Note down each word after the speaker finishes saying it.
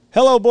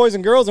Hello, boys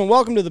and girls, and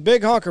welcome to the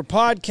Big Honker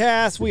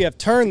Podcast. We have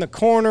turned the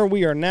corner.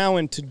 We are now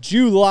into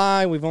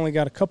July. We've only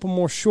got a couple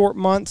more short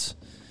months,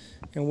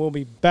 and we'll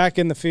be back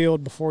in the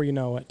field before you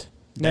know it.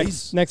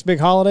 Next big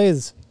holiday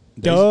is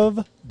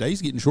Dove.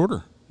 Days getting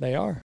shorter. They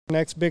are.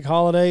 Next big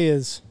holiday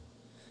is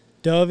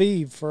Dove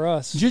Eve for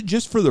us.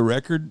 Just for the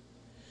record,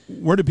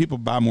 where do people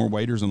buy more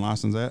waders and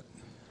license at?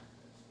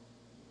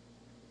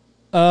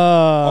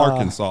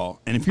 Arkansas.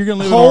 And if you're going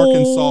to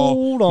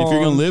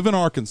live in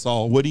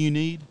Arkansas, what do you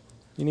need?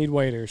 You need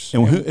waders.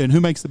 And who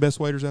makes the best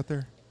waders out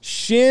there?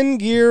 Shin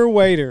Gear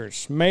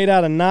waders, made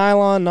out of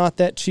nylon, not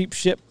that cheap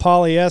shit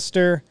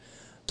polyester.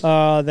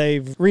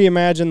 They've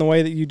reimagined the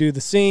way that you do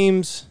the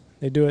seams.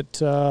 They do it,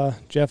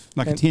 Jeff.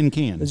 Like a tin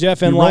can.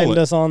 Jeff enlightened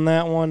us on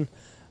that one.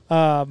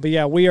 But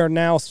yeah, we are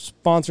now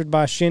sponsored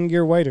by Shin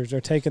Gear waders.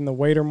 They're taking the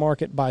wader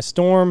market by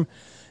storm.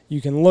 You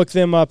can look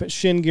them up at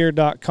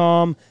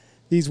shingear.com.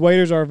 These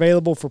waders are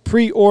available for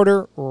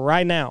pre-order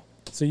right now.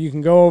 So you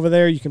can go over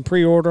there, you can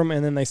pre-order them,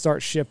 and then they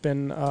start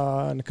shipping in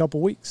a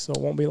couple weeks, so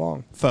it won't be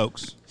long.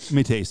 Folks, let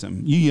me tell you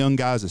something. You young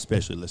guys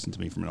especially listen to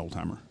me from an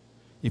old-timer.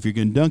 If you're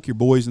going to dunk your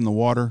boys in the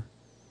water,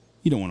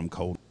 you don't want them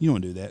cold. You don't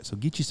want to do that, so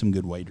get you some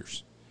good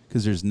waders,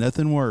 because there's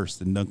nothing worse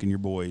than dunking your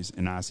boys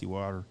in icy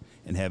water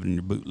and having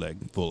your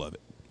bootleg full of it.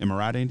 Am I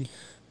right, Andy?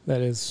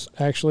 That is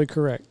actually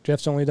correct.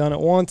 Jeff's only done it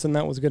once, and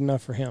that was good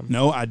enough for him.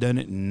 No, I done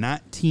it in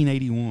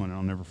 1981, and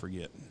I'll never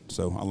forget.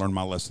 So I learned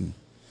my lesson.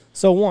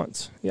 So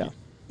once, yeah.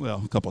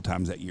 Well, a couple of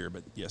times that year,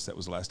 but yes, that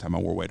was the last time I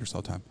wore waders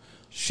all the time.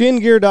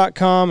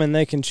 Shingear.com, and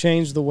they can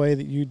change the way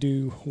that you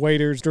do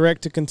waders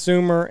direct to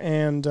consumer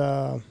and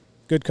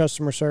good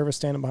customer service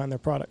standing behind their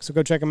products. So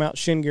go check them out,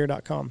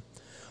 shingear.com.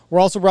 We're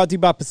also brought to you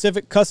by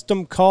Pacific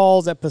Custom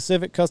Calls at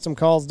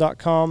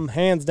pacificcustomcalls.com.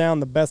 Hands down,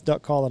 the best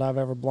duck call that I've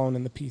ever blown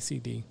in the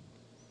PCD.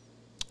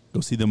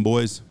 Go see them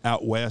boys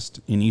out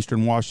west in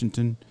eastern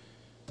Washington,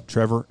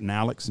 Trevor and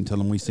Alex, and tell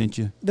them we sent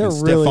you. They're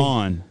and really...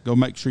 Stefan, go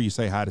make sure you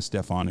say hi to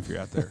Stefan if you're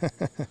out there.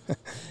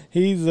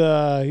 He's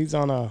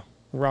on a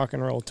rock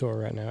and roll tour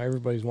right now.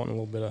 Everybody's wanting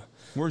a little bit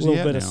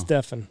of of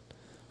Stefan.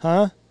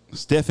 Huh?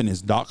 Stefan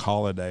is Doc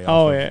Holliday.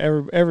 Oh,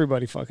 yeah.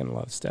 Everybody fucking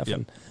loves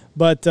Stefan. Yep.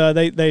 But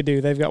they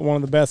do. They've got one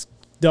of the best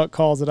duck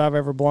calls that I've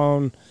ever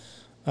blown.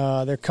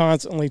 They're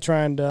constantly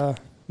trying to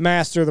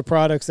master the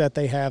products that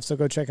they have, so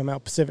go check them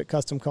out,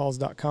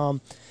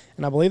 pacificcustomcalls.com.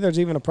 And I believe there's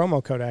even a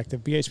promo code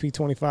active.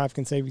 BHP25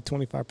 can save you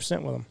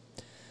 25% with them.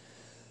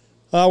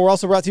 We're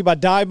also brought to you by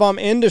Dive Bomb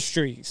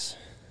Industries.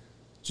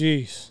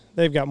 Jeez,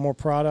 they've got more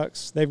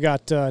products. They've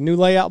got a new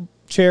layout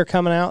chair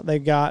coming out.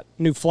 They've got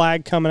new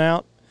flag coming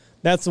out.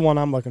 That's the one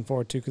I'm looking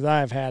forward to because I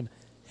have had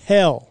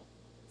hell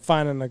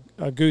finding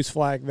a goose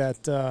flag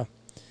that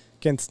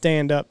can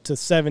stand up to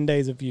 7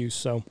 days of use.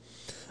 So,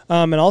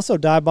 and also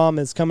Dive Bomb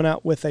is coming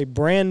out with a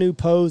brand new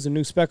pose, a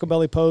new speckle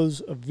belly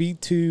pose, a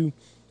V2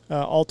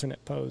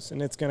 alternate pose,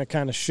 and it's going to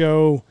kind of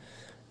show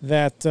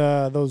that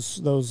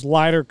those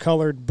lighter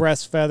colored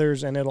breast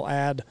feathers, and it'll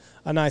add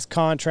a nice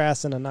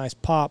contrast and a nice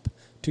pop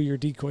to your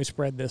decoy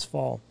spread this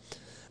fall.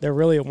 They're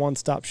really a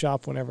one-stop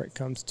shop whenever it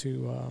comes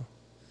to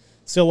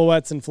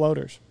silhouettes and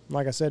floaters.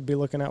 Like I said, be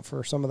looking out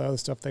for some of the other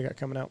stuff they got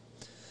coming out.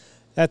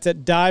 That's at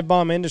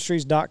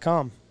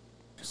divebombindustries.com.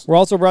 We're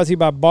also brought to you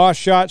by Bosch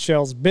Shot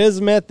Shells.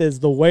 Bismuth is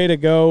the way to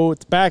go.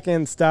 It's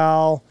back-end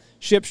style,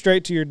 shipped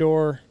straight to your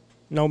door,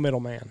 no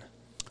middleman.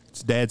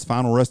 It's Dad's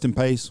final resting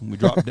pace. We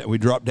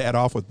dropped Dad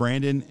off with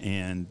Brandon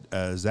and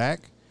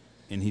Zach,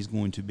 and he's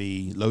going to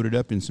be loaded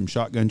up in some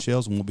shotgun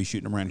shells, and we'll be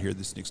shooting around here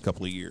this next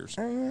couple of years.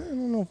 I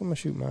don't know if I'm gonna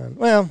shoot mine.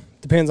 Well,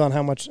 depends on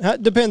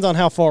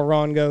how far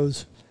Ron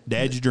goes.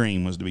 Dad's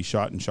dream was to be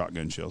shot in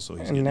shotgun shells, so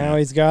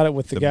he's got it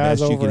with the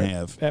guys over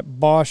at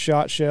Bosch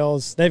Shot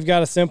Shells. They've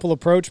got a simple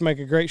approach, make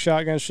a great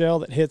shotgun shell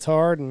that hits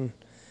hard and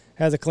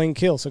has a clean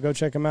kill. So go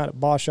check them out at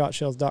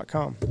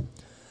BoschShotShells.com.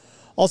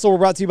 Also, we're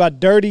brought to you by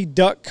Dirty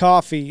Duck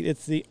Coffee.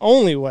 It's the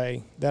only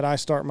way that I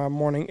start my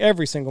morning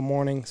every single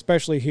morning,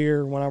 especially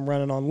here when I'm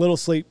running on little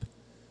sleep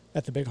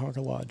at the Big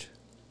Honker Lodge.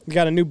 We've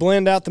got a new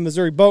blend out, the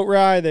Missouri Boat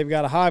Ride. They've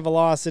got a high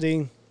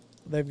velocity.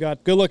 They've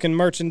got good-looking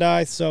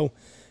merchandise. So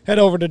head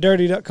over to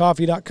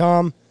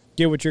dirtyduckcoffee.com.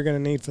 Get what you're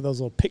going to need for those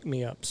little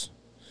pick-me-ups.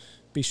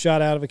 Be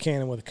shot out of a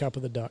cannon with a cup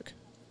of the duck.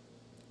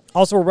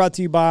 Also, we're brought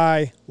to you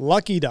by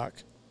Lucky Duck.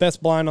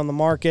 Best blind on the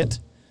market.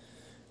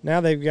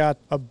 Now they've got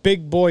a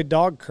big boy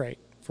dog crate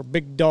for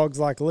big dogs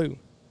like Lou.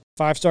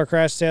 5-star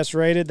crash test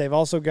rated. They've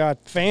also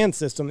got fan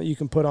system that you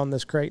can put on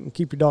this crate and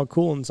keep your dog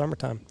cool in the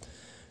summertime.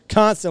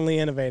 Constantly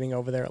innovating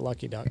over there at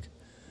Lucky Duck.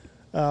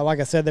 Like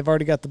I said, they've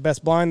already got the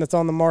best blind that's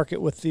on the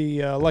market with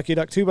the Lucky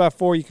Duck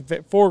 2x4. You can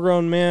fit 4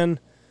 grown men.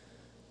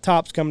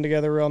 Tops come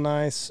together real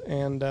nice.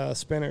 And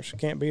spinners.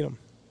 Can't beat them.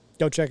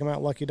 Go check them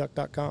out,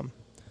 luckyduck.com.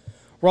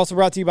 We're also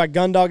brought to you by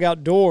Gundog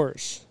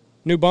Outdoors.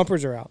 New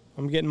bumpers are out.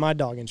 I'm getting my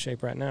dog in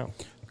shape right now.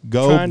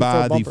 Go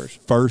buy the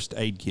first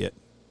aid kit.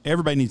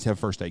 Everybody needs to have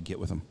a first aid kit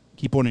with them.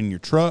 Keep one in your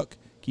truck.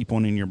 Keep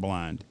one in your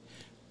blind.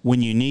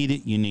 When you need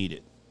it, you need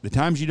it. The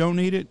times you don't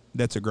need it,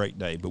 that's a great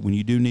day. But when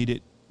you do need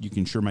it, you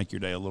can sure make your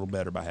day a little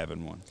better by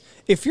having one.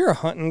 If you're a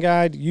hunting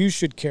guide, you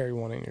should carry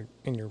one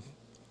in your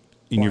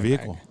in your blind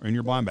vehicle bag. or in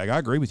your blind bag. I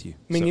agree with you.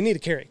 I mean, you need to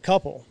carry a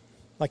couple,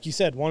 like you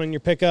said, one in your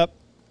pickup,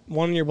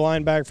 one in your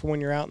blind bag for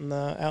when you're out in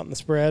the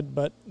spread.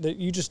 But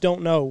you just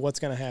don't know what's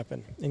going to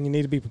happen, and you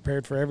need to be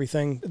prepared for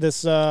everything.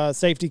 This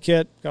safety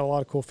kit got a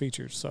lot of cool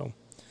features, so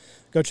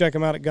go check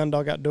them out at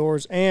Gundog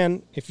Outdoors.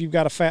 And if you've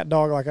got a fat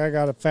dog like I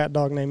got, a fat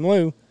dog named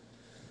Lou,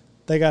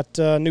 they got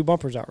new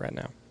bumpers out right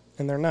now,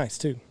 and they're nice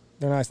too.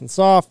 They're nice and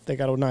soft. They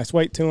got a nice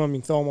weight to them.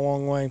 You can throw them a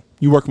long way.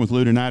 You working with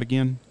Lou tonight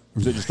again, or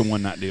is it just a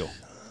one-night deal?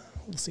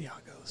 We'll see how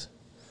it goes.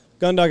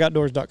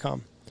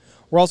 GundogOutdoors.com.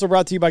 We're also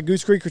brought to you by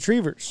Goose Creek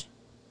Retrievers.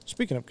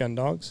 Speaking of gun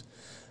dogs,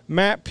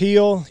 Matt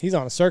Peel, he's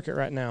on a circuit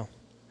right now.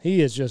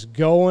 He is just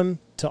going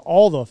to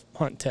all the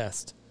hunt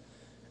tests.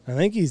 I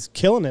think he's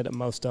killing it at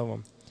most of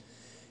them.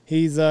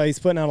 He's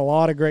putting out a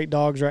lot of great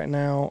dogs right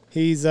now.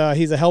 He's a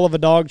hell of a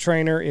dog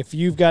trainer. If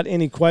you've got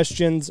any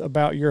questions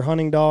about your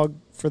hunting dog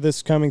for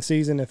this coming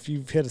season, if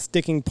you've hit a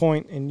sticking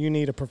point and you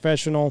need a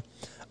professional,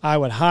 I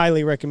would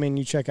highly recommend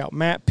you check out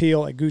Matt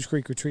Peel at Goose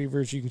Creek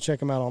Retrievers. You can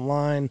check him out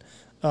online.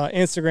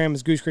 Instagram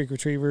is Goose Creek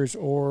Retrievers,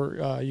 or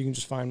you can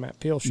just find Matt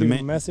Peel, shoot him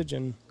a message,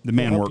 and the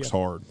man works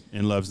hard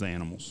and loves the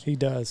animals. He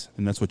does.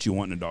 And that's what you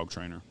want in a dog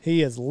trainer.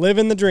 He is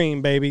living the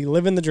dream, baby,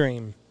 living the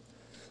dream.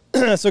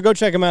 So go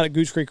check him out at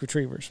Goose Creek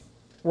Retrievers.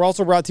 We're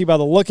also brought to you by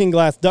the Looking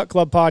Glass Duck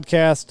Club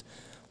podcast.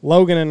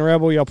 Logan and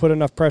Rebel, y'all put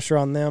enough pressure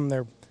on them.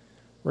 They're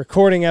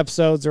recording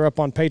episodes. They're up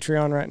on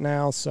Patreon right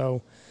now,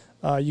 so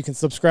you can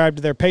subscribe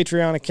to their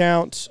Patreon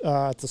account.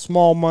 It's a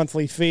small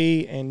monthly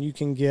fee, and you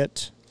can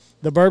get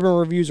the bourbon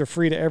reviews are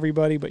free to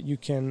everybody, but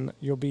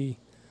you'll be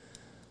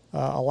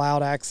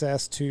allowed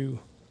access to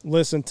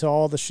listen to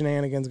all the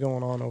shenanigans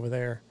going on over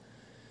there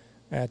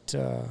at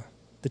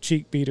the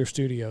Cheek Beater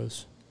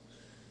Studios.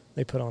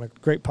 They put on a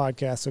great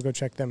podcast, so go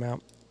check them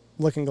out.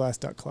 Looking Glass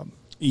Duck Club.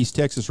 East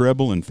Texas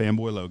Rebel and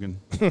Fanboy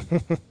Logan.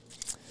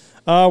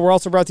 We're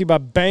also brought to you by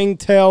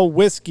Bangtail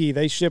Whiskey.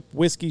 They ship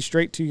whiskey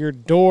straight to your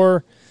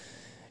door.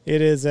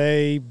 It is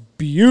a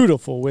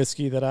beautiful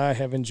whiskey that I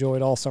have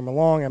enjoyed all summer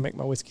long. I make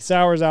my whiskey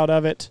sours out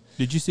of it.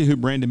 Did you see who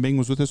Brandon Bing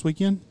was with this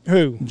weekend?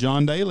 Who?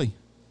 John Daly.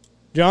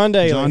 John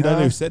Daly. John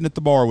Daly was sitting at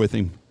the bar with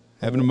him,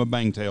 having him a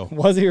bangtail.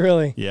 Was he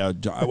really? Yeah.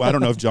 Well, I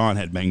don't know if John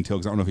had bangtail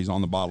because I don't know if he's on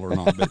the bottle or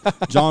not.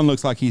 But John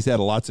looks like he's had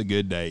lots of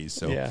good days.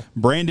 So yeah.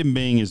 Brandon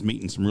Bing is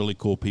meeting some really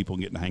cool people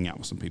and getting to hang out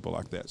with some people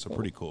like that. So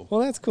pretty cool.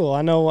 Well, that's cool.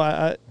 I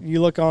know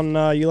you look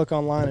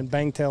online and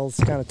Bangtail's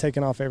kind of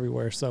taking off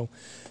everywhere. So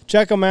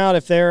check them out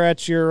if they're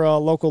at your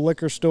local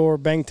liquor store.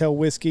 Bangtail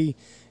Whiskey.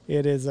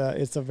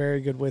 It's a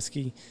very good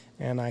whiskey,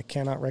 and I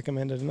cannot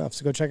recommend it enough.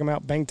 So go check them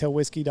out,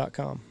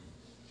 bangtailwhiskey.com.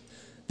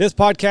 This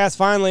podcast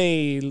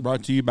finally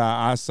brought to you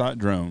by Eyesight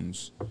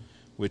Drones,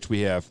 which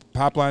we have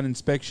pipeline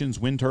inspections,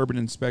 wind turbine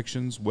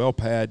inspections, well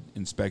pad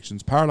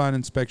inspections, power line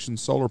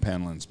inspections, solar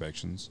panel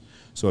inspections.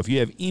 So if you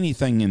have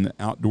anything in the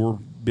outdoor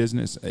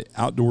business,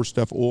 outdoor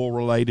stuff, oil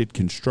related,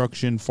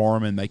 construction,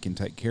 farming, they can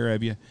take care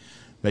of you.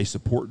 They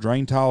support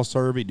drain tile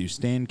survey, do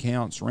stand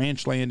counts,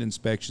 ranch land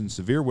inspections,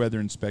 severe weather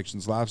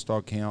inspections,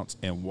 livestock counts,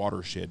 and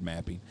watershed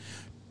mapping.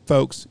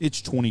 Folks,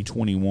 it's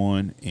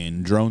 2021,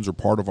 and drones are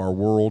part of our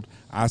world.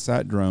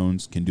 Eyesight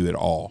Drones can do it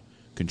all.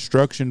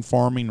 Construction,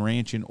 farming,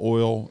 ranching,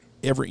 oil,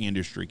 every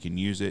industry can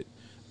use it.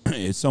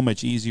 It's so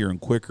much easier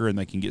and quicker, and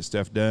they can get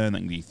stuff done. They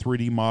can do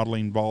 3D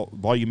modeling,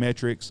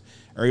 volumetrics,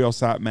 aerial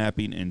site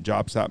mapping, and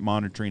job site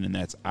monitoring, and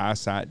that's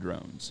Eyesight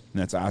Drones.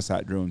 And that's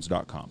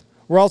eyesightdrones.com.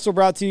 We're also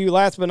brought to you,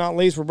 last but not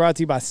least, we're brought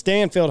to you by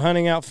Stanfield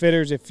Hunting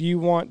Outfitters. If you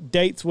want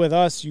dates with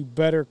us, you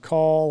better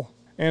call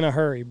in a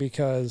hurry,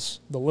 because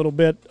the little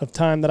bit of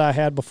time that I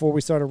had before we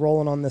started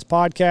rolling on this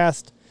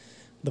podcast,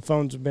 the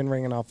phones have been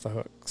ringing off the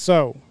hook.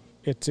 So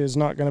it is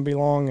not going to be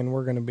long, and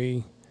we're going to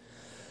be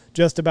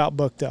just about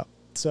booked up.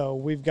 So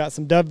we've got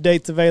some dove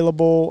dates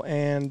available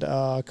and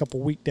a couple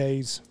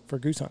weekdays for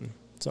goose hunting.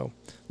 So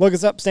look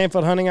us up,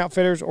 Stanfield Hunting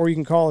Outfitters, or you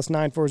can call us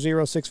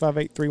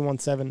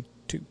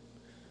 940-658-3172.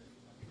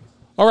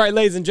 All right,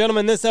 ladies and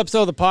gentlemen, this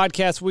episode of the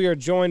podcast, we are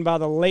joined by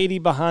the lady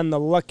behind the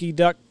Lucky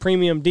Duck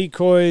Premium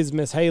Decoys,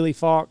 Miss Haley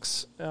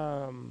Fochs.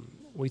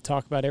 We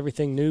talk about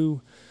everything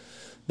new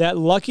that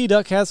Lucky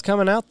Duck has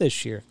coming out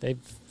this year.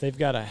 They've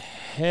got a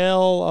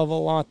hell of a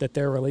lot that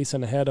they're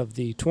releasing ahead of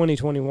the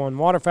 2021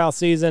 waterfowl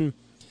season,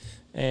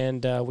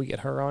 and we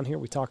get her on here.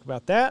 We talk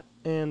about that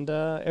and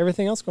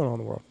everything else going on in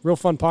the world. Real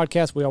fun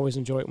podcast. We always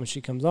enjoy it when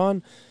she comes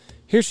on.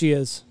 Here she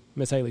is,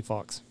 Miss Haley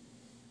Fochs.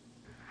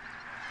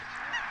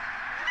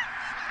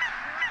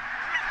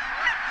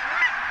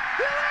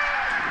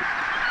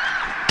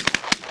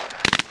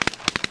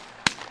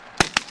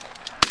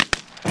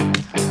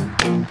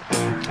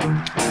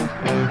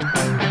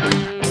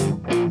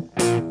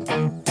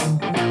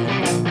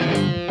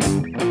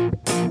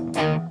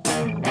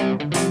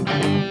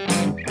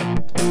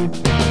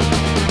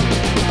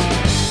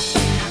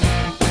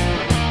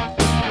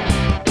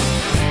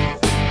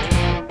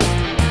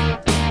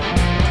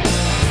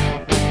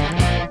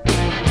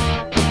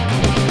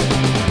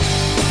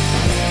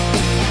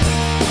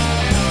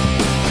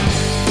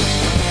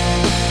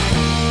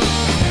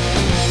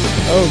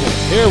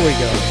 Here we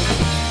go.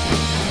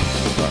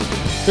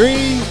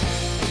 3,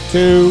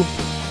 2,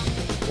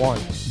 1.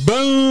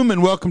 Boom,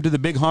 and welcome to the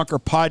Big Honker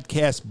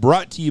Podcast,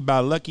 brought to you by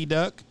Lucky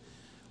Duck.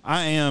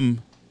 I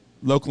am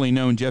locally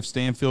known Jeff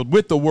Stanfield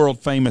with the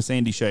world-famous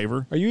Andy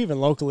Shaver. Are you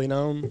even locally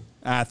known?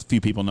 A few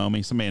people know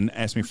me. Somebody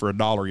asked me for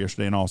 $1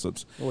 yesterday in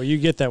Allsup's. Well, you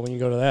get that when you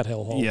go to that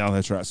hellhole. Yeah,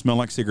 that's right. Smell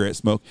like cigarette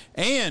smoke.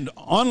 And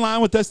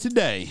online with us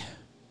today,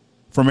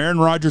 from Aaron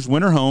Rodgers'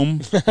 winter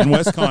home in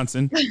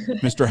Wisconsin,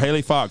 Mr.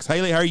 Haley Fochs.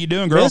 Haley, how are you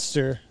doing, girl?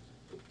 Mr.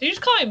 Did you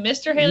just call me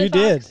Mr. Haley You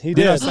Fox? did. He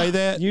did. Did I say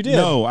that? You did.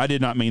 No, I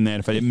did not mean that.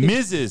 If I did,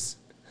 Mrs.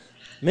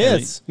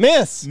 Miss.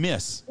 Miss.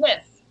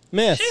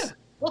 Miss. Shoot,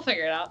 we'll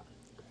figure it out.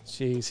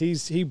 Jeez,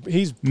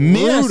 he's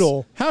Miss.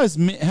 brutal. How's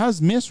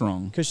Miss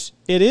wrong? Because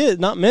it is,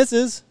 not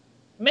Mrs.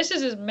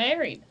 Mrs. is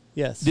married.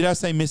 Yes. Did I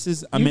say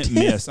Mrs.? I You meant did.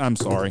 Miss. I'm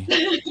sorry.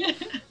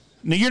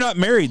 No, you're not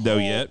married though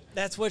yet.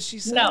 That's what she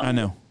said. No. I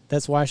know.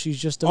 That's why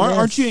she's just a miss.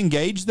 Aren't you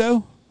engaged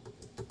though?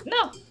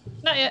 No,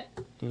 not yet.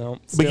 No.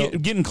 But Still.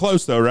 getting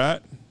close though,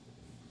 right?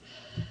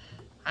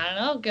 I don't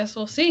know. Guess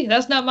we'll see.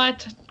 That's not my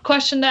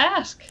question to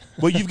ask.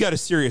 Well, you've got a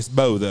serious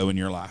beau though in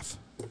your life.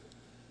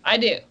 I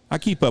do. I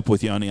keep up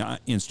with you on the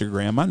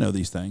Instagram. I know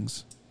these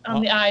things.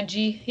 On the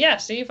IG. Yeah,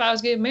 see, if I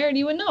was getting married,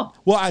 you would know.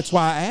 Well, that's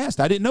why I asked.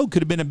 I didn't know.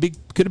 Could have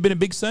been a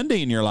big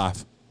Sunday in your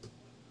life.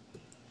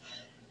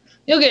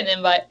 You'll get an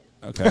invite.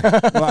 Okay.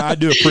 Well, I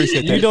do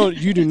appreciate that.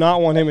 You do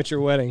not want him at your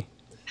wedding.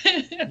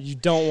 You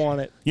don't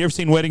want it. You ever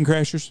seen Wedding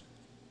Crashers?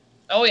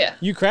 Oh, yeah.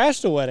 You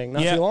crashed a wedding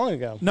not Yeah. too long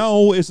ago.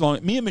 No, it's long.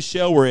 Me and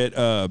Michelle were at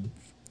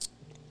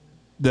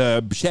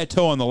the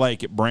Chateau on the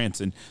Lake at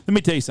Branson. Let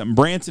me tell you something.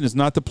 Branson is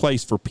not the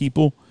place for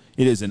people.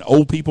 It is an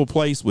old people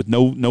place with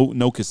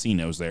no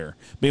casinos there.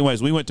 But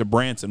anyways, we went to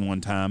Branson one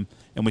time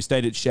and we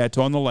stayed at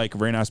Chateau on the Lake, a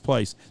very nice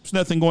place. There's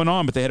nothing going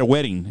on, but they had a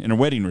wedding and a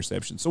wedding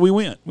reception. So we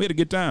went. We had a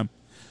good time.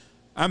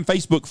 I'm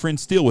Facebook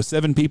friends still with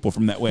 7 people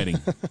from that wedding.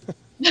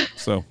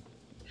 So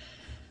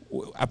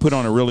I put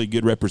on a really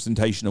good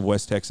representation of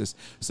West Texas.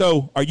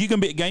 So are you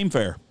going to be at Game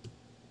Fair?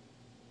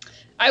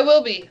 I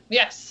will be.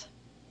 Yes.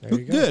 There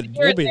you go. Good.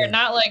 We're You'll be there, there.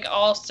 not like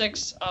all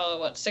 6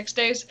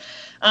 days.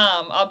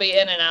 I'll be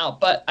in and out,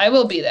 but I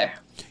will be there.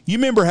 You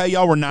remember how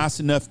y'all were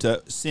nice enough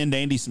to send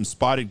Andy some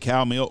spotted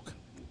cow milk?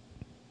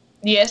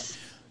 Yes.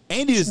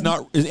 Andy is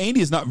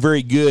not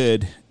very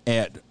good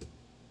at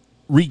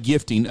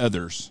regifting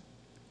others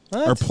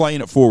or What?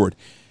 playing it forward.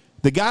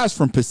 The guys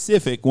from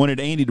Pacific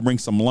wanted Andy to bring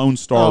some Lone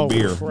Star Oh,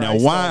 beer. Christ Now,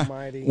 why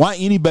almighty.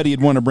 anybody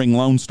would want to bring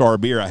Lone Star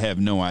beer, I have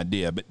no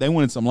idea. But they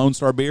wanted some Lone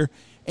Star beer.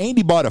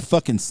 Andy bought a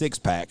fucking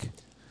 6-pack.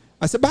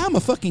 I said, buy him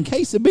a fucking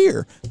case of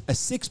beer. A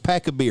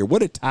 6-pack of beer.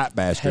 What a tight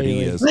bastard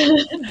he is.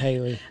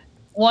 Haley.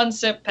 One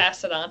sip,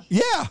 pass it on.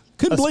 Yeah,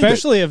 couldn't believe it.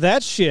 Especially if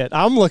that shit.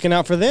 I'm looking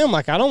out for them.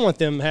 Like, I don't want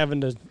them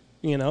having to,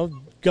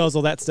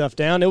 guzzle that stuff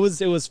down. It was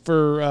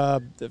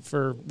for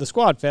the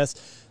Squad Fest.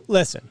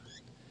 Listen,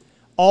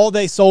 all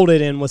they sold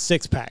it in was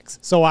 6-packs.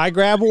 So I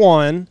grabbed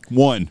one,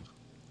 One.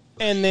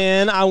 and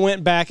then I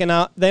went back and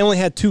they only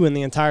had 2 in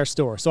the entire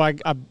store. So I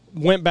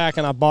went back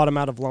and I bought them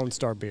out of Lone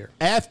Star Beer.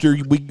 After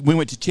we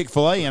went to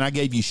Chick-fil-A and I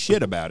gave you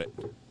shit about it.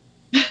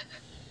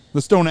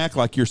 Let's don't act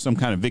like you're some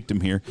kind of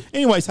victim here.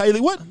 Anyways, Haley,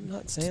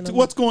 Not saying I'm-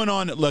 what's going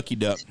on at Lucky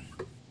Duck?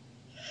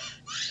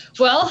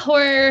 Well,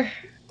 we're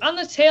on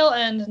the tail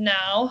end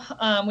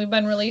now. We've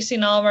been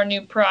releasing all of our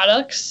new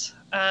products,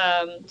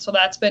 so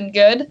that's been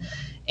good.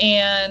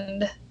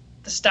 And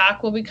the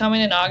stock will be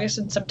coming in August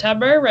and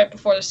September, right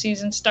before the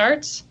season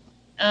starts.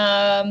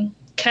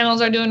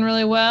 Kennels are doing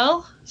really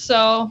well,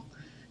 so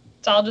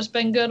it's all just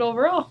been good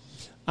overall.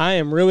 I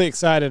am really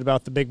excited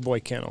about the big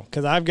boy kennel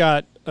because I've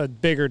got a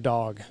bigger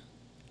dog,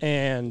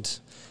 and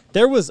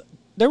there was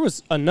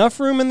enough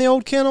room in the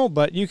old kennel,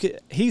 but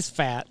he's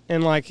fat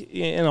and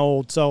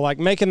old, so like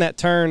making that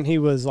turn, he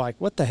was like,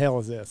 "What the hell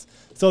is this?"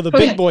 So the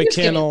big boy Just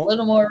give me kennel, a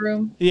little more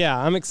room. yeah,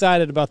 I'm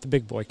excited about the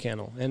big boy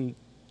kennel, and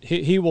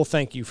he will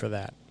thank you for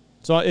that.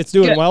 So it's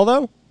doing Good. well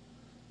though.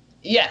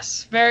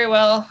 Yes, very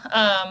well.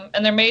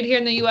 And they're made here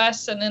in the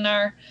U.S. and in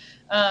our.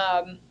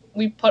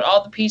 We put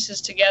all the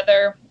pieces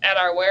together at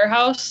our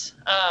warehouse.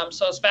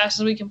 So as fast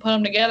as we can put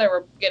them together,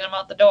 we're getting them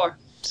out the door.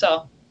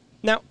 So.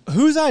 Now,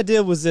 whose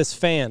idea was this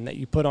fan that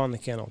you put on the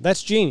kennel?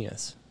 That's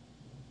genius.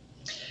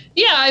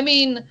 Yeah, I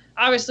mean,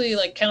 obviously,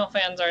 like, kennel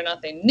fans are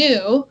nothing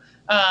new,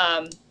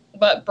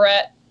 but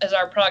Brett is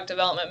our product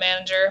development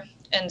manager,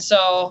 and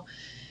so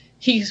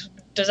he's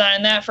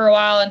designed that for a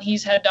while, and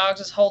he's had dogs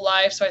his whole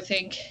life, so I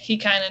think he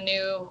kind of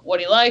knew what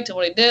he liked and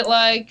what he didn't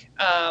like,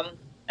 and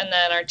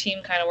then our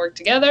team kind of worked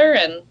together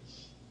and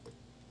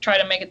tried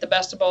to make it the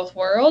best of both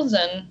worlds,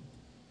 and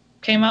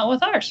came out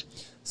with ours.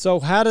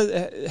 So how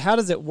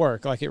does it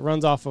work? Like, it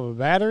runs off of a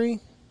battery?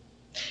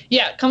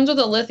 Yeah, it comes with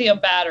a lithium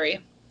battery,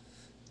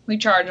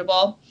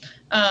 rechargeable.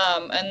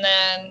 And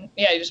then,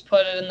 yeah, you just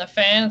put it in the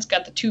fan. It's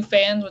got the 2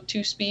 fans with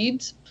 2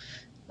 speeds.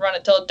 Run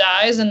it till it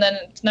dies. And then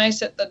it's nice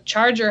that the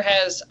charger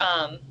has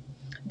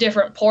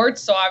different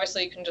ports. So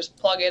obviously you can just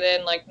plug it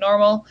in like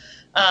normal.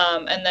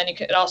 And then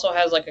it also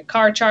has like a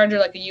car charger,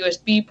 like a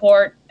USB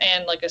port,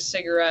 and like a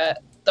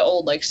cigarette, the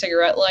old like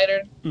cigarette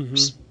lighter. Mm-hmm.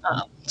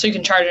 So you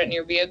can charge it in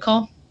your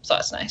vehicle. So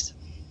that's nice.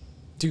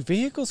 Do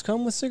vehicles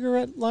come with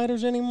cigarette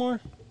lighters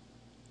anymore?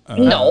 No, I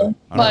don't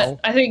but know.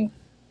 I think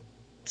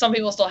some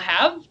people still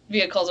have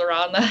vehicles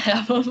around that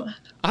have them.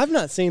 I've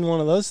not seen one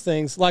of those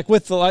things like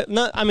with the like.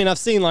 Not, I mean, I've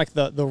seen like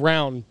the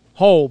round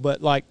hole,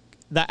 but like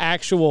the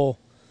actual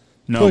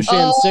No.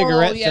 push-in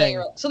cigarette yeah, thing.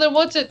 you're right. So then,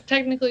 what's it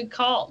technically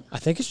called? I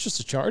think it's just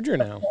a charger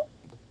now.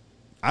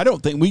 I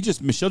don't think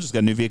Michelle just got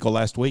a new vehicle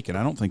last week, and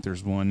I don't think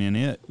there's one in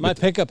it. My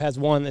pickup has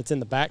one that's in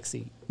the back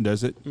seat.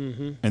 Does it?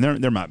 Mm-hmm.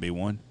 And there might be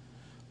one.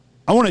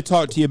 I want to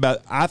talk to you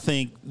about. I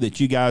think that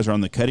you guys are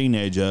on the cutting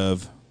edge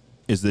of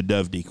is the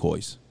dove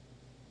decoys.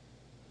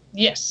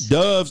 Yes.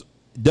 Dove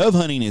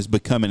hunting is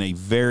becoming a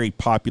very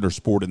popular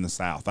sport in the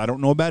South. I don't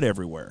know about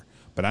everywhere,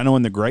 but I know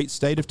in the great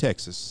state of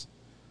Texas,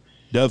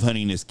 dove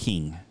hunting is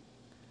king.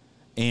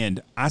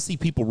 And I see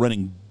people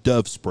running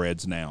dove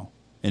spreads now.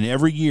 And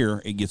every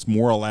year it gets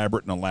more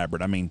elaborate and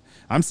elaborate. I mean,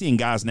 I'm seeing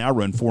guys now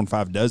run 4 and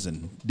 5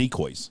 dozen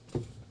decoys.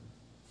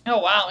 Oh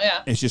wow,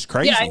 yeah. It's just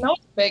crazy. Yeah, I know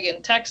it's big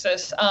in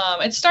Texas.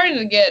 It's starting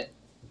to get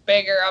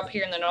bigger up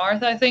here in the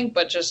north, I think,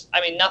 but just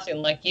nothing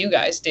like you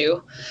guys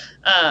do.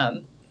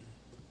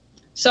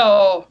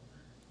 So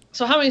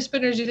how many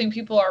spinners do you think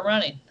people are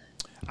running?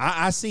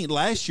 I seen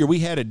last year we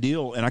had a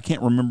deal, and I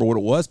can't remember what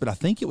it was, but I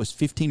think it was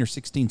 15 or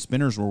 16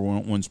 spinners were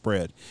one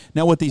spread.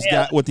 Now what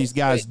these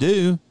guys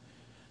do,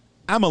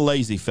 I'm a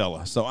lazy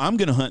fella, so I'm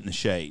going to hunt in the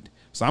shade.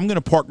 So I'm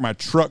going to park my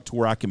truck to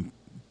where I can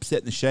sit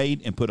in the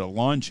shade and put a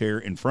lawn chair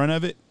in front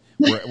of it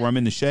where I'm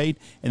in the shade,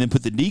 and then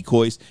put the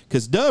decoys,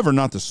 because dove are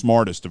not the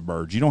smartest of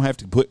birds. You don't have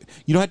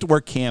to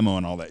wear camo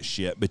and all that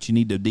shit, but you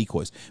need the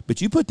decoys.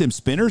 But you put them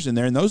spinners in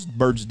there, and those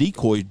birds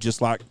decoy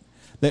just like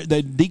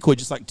they decoy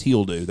just like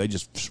teal do. They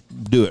just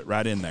do it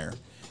right in there.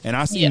 And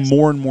I see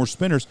more and more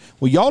spinners.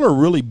 Well, y'all are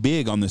really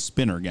big on the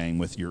spinner game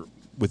with your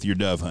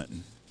dove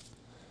hunting.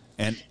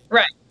 And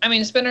right.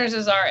 Spinners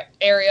is our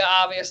area,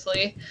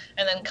 obviously,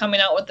 and then coming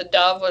out with the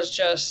dove was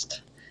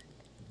just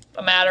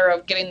a matter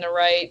of getting the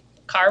right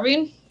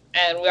carving.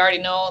 And we already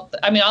know,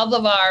 all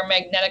of our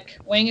magnetic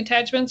wing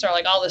attachments are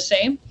like all the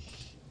same.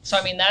 So,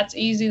 that's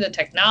easy, the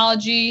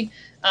technology.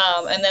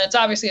 And then it's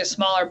obviously a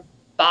smaller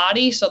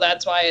body, so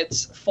that's why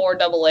it's 4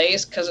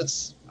 AA's, because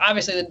it's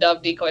obviously the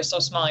dove decoy is so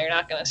small, you're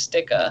not going to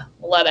stick a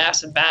lead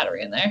acid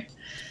battery in there.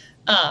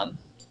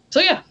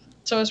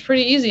 So it's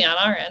pretty easy on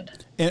our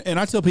end. And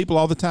I tell people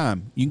all the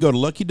time, you can go to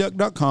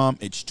luckyduck.com.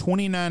 It's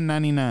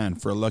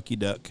 $29.99 for a Lucky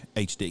Duck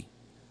HD.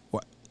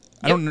 What?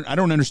 I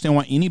don't understand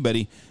why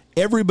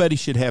everybody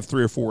should have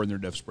 3 or 4 in their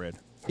dove spread.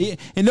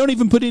 And don't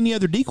even put any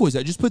other decoys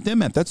out. Just put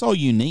them out. That's all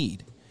you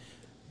need.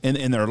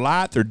 And they're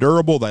light, they're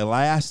durable, they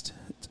last.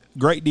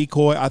 Great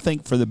decoy. I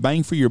think for the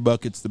bang for your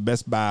buck, it's the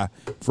best buy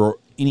for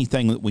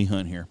anything that we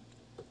hunt here.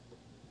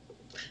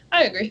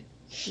 I agree.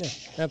 Yeah,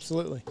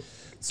 absolutely.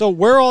 So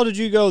where all did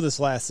you go this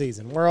last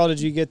season? Where all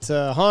did you get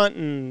to hunt,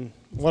 and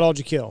what all did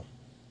you kill?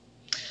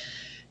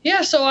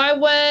 Yeah, so I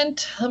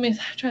went, I'm trying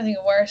to think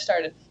of where I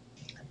started.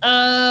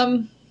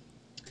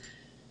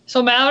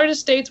 So Mallard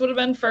Estates would have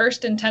been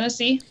first in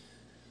Tennessee.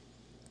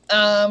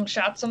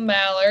 Shot some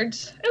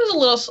mallards. It was a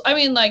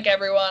little, like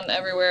everyone,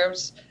 everywhere, it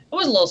was a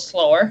little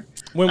slower.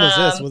 When was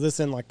this? Was this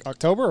in like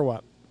October or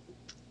what?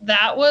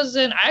 That was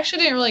I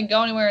actually didn't really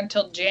go anywhere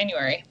until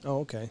January. Oh,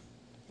 okay.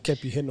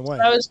 Kept you hidden away.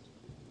 That was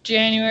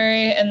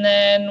January, and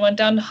then went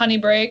down to Honey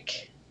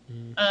Break.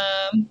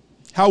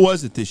 How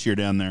was it this year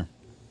down there?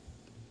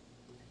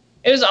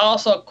 It was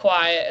also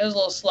quiet. It was a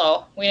little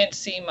slow. We didn't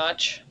see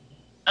much.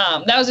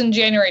 That was in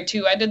January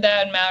too. I did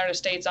that in Mallard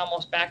Estates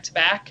almost back to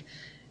back,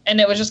 and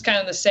it was just kind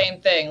of the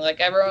same thing. Like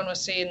everyone was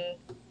seeing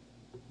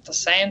the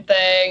same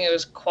thing. It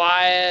was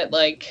quiet.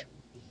 Like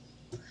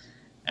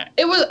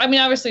it was.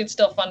 Obviously it's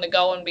still fun to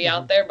go and be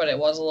out there, but it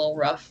was a little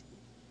rough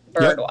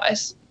bird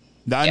wise.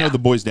 I know the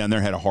boys down there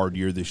had a hard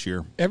year this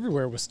year.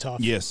 Everywhere was tough.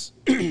 Yes.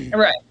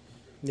 Right.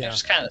 Yeah. It's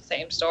just kind of the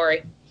same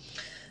story.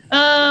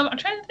 I'm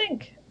trying to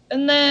think.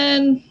 And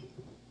then,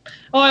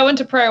 I went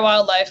to Prairie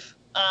Wildlife,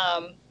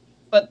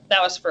 but that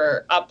was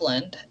for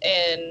upland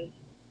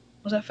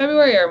was that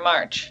February or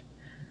March?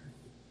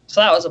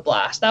 So that was a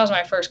blast. That was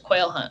my first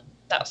quail hunt.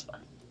 That was fun.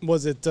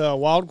 Was it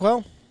wild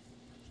quail?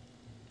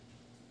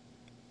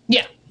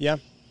 Yeah. Yeah.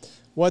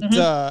 What?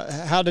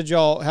 How'd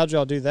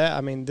y'all do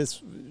that?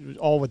 This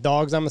all with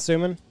dogs, I'm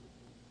assuming.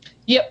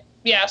 Yep.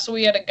 Yeah. So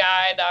we had a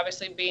guide,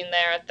 obviously being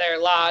there at their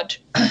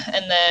lodge,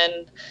 and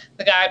then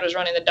the guide was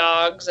running the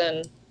dogs,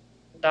 and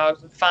the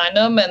dogs would find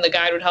them, and the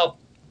guide would help,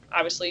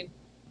 obviously,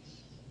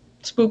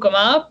 spook them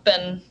up.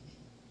 And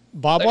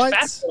bob whites?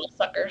 Fast little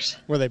suckers.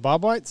 Were they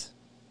bob whites?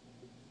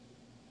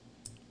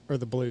 Or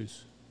the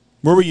blues?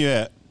 Where were you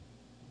at?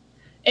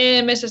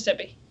 In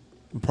Mississippi.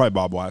 Probably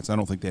bob whites. I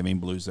don't think they have any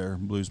blues there.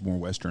 Blues more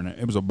western.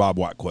 It was a bob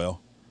white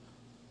quail.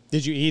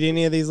 Did you eat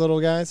any of these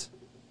little guys?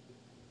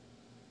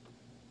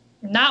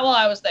 Not while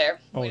I was there.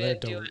 Oh, we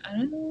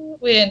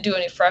didn't do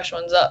any fresh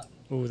ones up.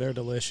 Ooh, they're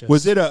delicious.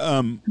 Was it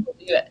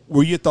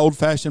were you at the old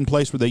fashioned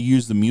place where they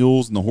used the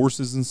mules and the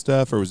horses and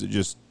stuff, or was it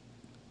just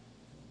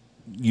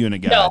you and a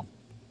guide?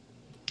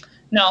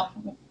 No.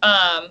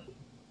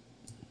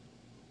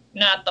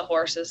 Not the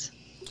horses.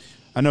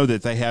 I know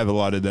that they have a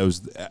lot of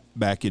those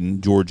back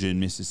in Georgia and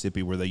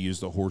Mississippi where they use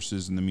the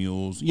horses and the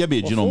mules. You got to be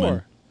a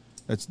gentleman.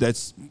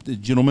 That's the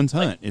gentleman's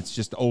hunt. It's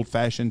just old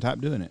fashioned type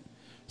doing it.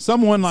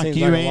 Someone like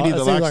you, Andy,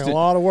 that likes a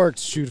lot of work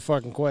to shoot a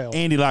fucking quail.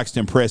 Andy likes to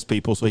impress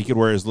people, so he could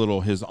wear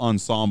his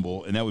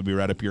ensemble, and that would be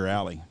right up your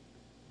alley.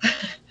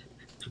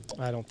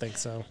 I don't think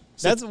so.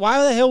 That's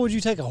why the hell would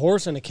you take a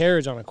horse and a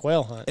carriage on a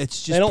quail hunt? It's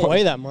just they don't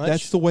weigh that much.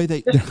 That's the way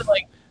they just to,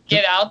 like,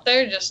 get out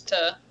there just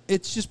to.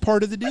 It's just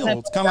part of the deal.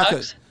 It's kind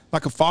of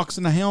like a fox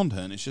and a hound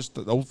hunt. It's just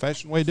the old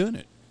fashioned way of doing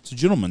it. It's a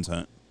gentleman's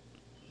hunt.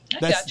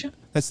 I got you.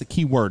 That's the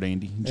key word,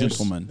 Andy.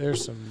 Gentleman.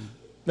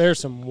 There's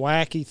some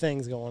wacky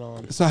things going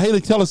on. So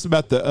Haley, tell us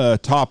about the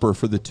topper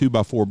for the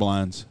 2x4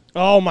 blinds.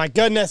 Oh my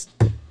goodness!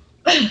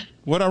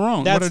 What I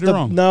wrong? What I do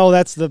wrong? No,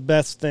 that's the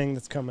best thing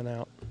that's coming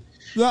out.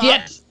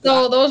 Yes.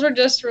 So those were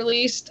just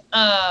released.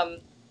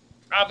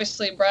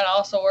 Obviously, Brett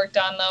also worked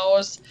on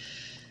those.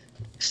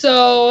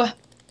 So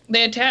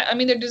they're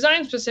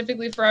designed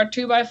specifically for our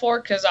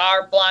 2x4 because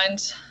our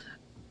blind's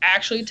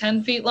actually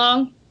 10 feet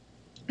long,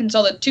 and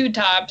so the two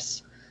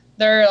tops,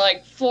 they're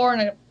like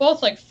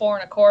both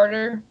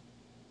 4.25.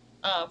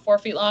 4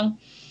 feet long,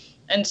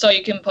 and so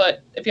you can put,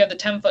 if you have the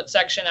 10-foot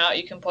section out,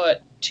 you can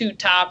put two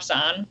tops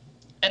on,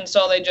 and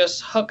so they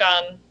just hook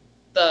on.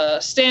 The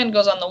stand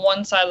goes on the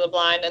one side of the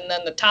blind, and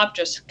then the top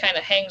just kind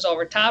of hangs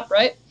over top,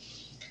 right?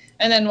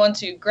 And then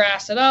once you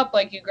grass it up,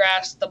 like you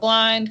grass the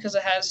blind because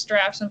it has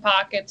straps and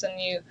pockets,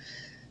 and you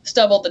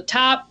stubble the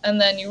top,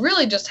 and then you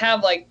really just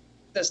have like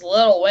this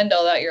little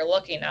window that you're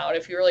looking out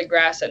if you really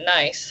grass it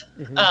nice.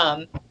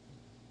 Mm-hmm.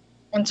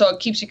 And so it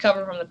keeps you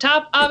covered from the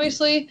top,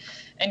 obviously,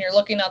 and you're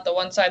looking out the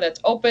one side that's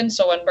open,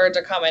 so when birds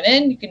are coming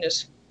in, you can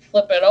just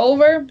flip it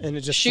over and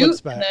it just shoot,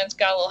 flips back. And then it's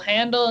got a little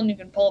handle, and you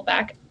can pull it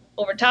back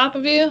over top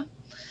of you,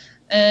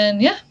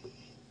 and yeah.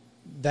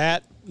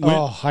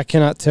 I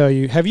cannot tell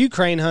you. Have you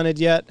crane hunted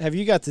yet? Have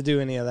you got to do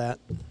any of that?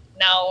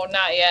 No,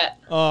 not yet.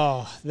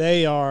 Oh,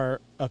 they are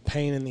a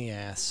pain in the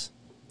ass.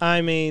 I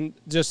mean,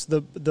 just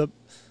the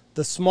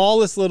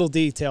smallest little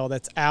detail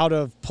that's out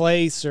of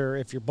place, or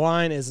if your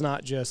blind is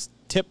not just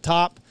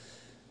tip-top,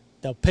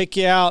 they'll pick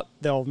you out,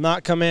 they'll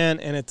not come in,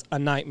 and it's a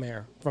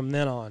nightmare from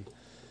then on.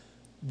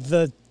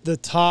 The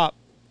top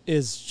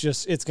is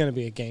just, it's going to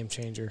be a game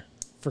changer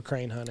for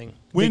crane hunting.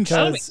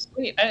 That'll be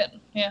sweet.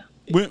 Yeah.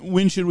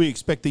 When should we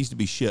expect these to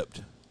be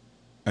shipped?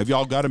 Have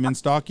y'all got them in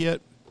stock yet?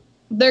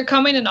 They're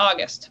coming in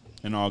August.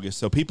 In August.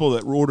 So people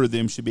that order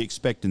them should be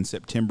expecting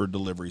September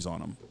deliveries on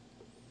them.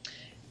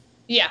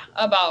 Yeah,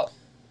 about.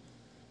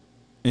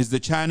 Is the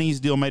Chinese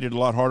deal made it a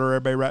lot harder,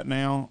 everybody, right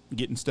now,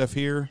 getting stuff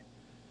here?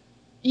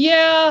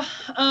 Yeah.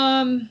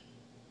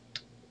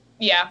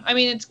 Yeah. I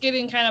mean, it's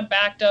getting kind of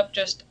backed up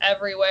just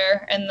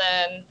everywhere. And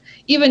then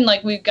even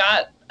like we've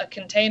got a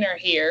container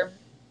here,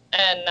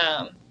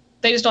 and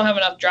they just don't have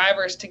enough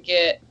drivers to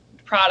get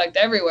product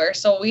everywhere.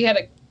 So we had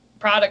a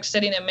product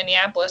sitting in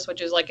Minneapolis,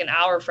 which is like an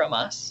hour from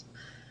us,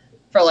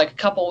 for like a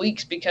couple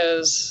weeks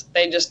because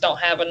they just don't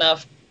have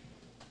enough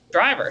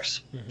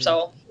drivers. Mm-hmm.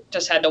 So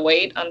just had to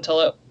wait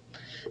until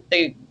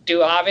they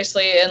do,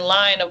 obviously in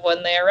line of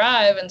when they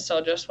arrive, and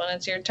so just when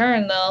it's your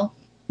turn, they'll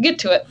get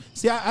to it.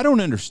 See, I don't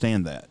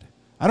understand that.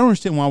 I don't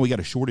understand why we got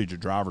a shortage of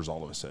drivers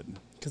all of a sudden.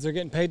 Because they're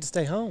getting paid to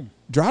stay home.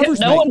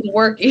 One's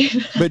working.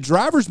 But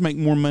drivers make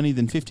more money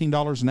than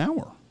 $15 an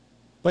hour.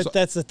 But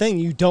that's the thing.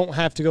 You don't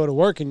have to go to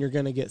work, and you're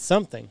going to get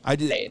something.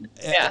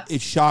 Yeah.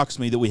 It shocks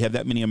me that we have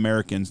that many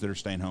Americans that are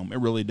staying home. It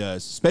really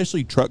does,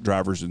 especially truck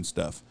drivers and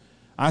stuff.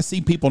 I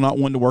see people not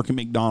wanting to work at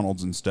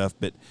McDonald's and stuff,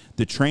 but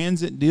the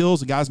transit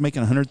deals, the guys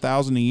making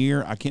 $100,000 a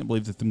year, I can't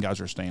believe that them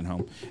guys are staying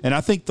home. And I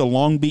think the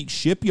Long Beach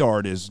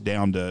shipyard is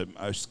down to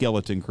a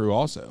skeleton crew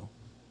also.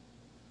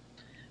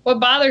 What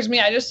bothers me,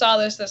 I just saw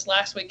this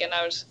last weekend.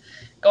 I was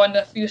going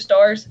to a few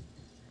stores,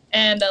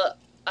 and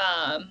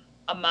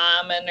a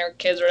mom and her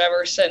kids or whatever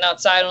were sitting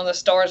outside one of the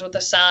stores with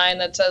a sign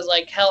that says,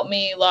 like, help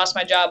me, lost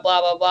my job,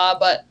 blah, blah, blah.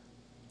 But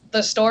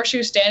the store she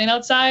was standing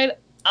outside,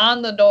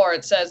 on the door,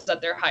 it says that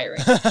they're hiring.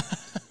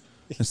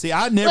 See,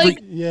 I never...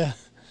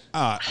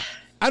 I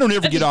don't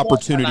ever get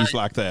opportunities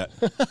like that.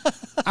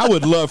 I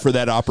would love for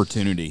that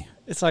opportunity.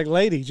 It's like,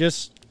 lady,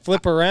 just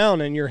flip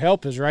around and your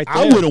help is right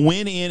there. I would have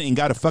went in and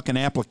got a fucking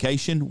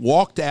application,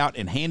 walked out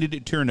and handed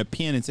it to her in a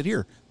pen and said,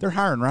 here, they're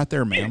hiring right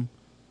there, ma'am.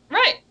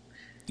 Right.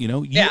 You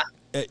know,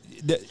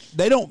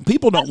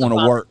 people don't want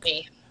to work.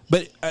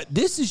 But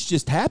this has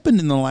just happened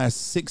in the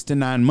last 6 to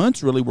 9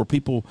 months, really, where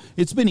people,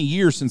 it's been a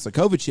year since the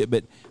COVID shit,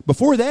 but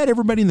before that,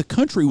 everybody in the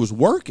country was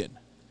working.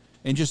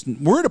 And just,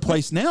 we're at a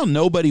place now,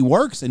 nobody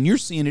works, and you're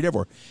seeing it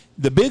everywhere.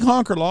 The Big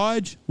Honker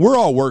Lodge, we're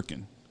all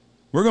working.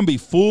 We're going to be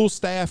full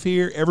staff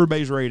here.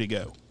 Everybody's ready to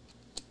go.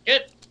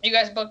 Good. You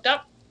guys booked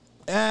up?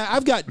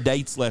 I've got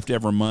dates left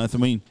every month. I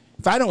mean,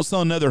 if I don't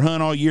sell another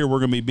hunt all year, we're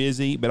going to be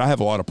busy, but I have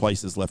a lot of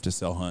places left to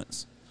sell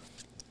hunts.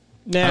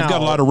 Now, I've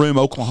got a lot of room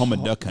Oklahoma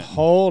duck hunting.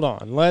 Hold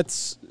on.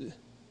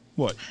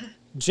 What?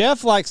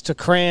 Jeff likes to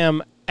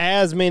cram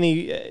as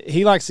many.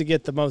 He likes to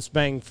get the most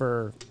bang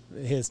for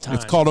his time.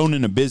 It's called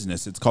owning a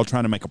business. It's called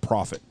trying to make a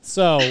profit.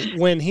 So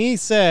when he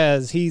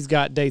says he's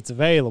got dates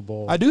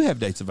available, I do have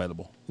dates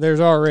available. There's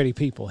already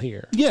people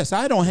here. Yes,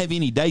 I don't have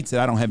any dates that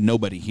I don't have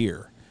nobody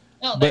here.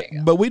 Oh, there you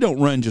go. But we don't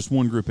run just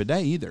one group a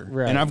day either.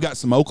 Right. And I've got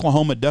some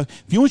Oklahoma duck.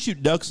 If you want to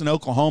shoot ducks in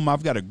Oklahoma,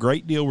 I've got a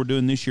great deal we're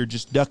doing this year,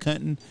 just duck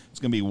hunting. It's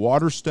going to be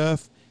water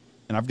stuff.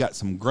 And I've got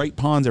some great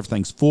ponds.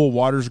 Everything's full.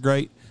 Water's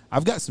great.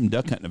 I've got some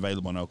duck hunting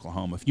available in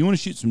Oklahoma. If you want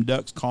to shoot some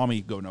ducks, call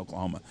me. Go in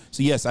Oklahoma.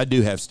 So, yes, I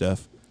do have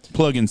stuff.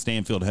 Plug in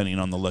Stanfield Hunting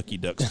on the Lucky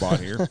Duck spot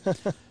here.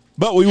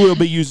 But we will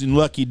be using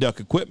Lucky Duck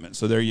equipment.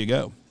 So, there you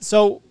go.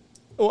 So,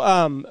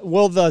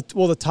 will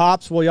the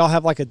tops, will y'all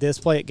have like a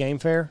display at Game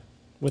Fair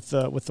with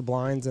the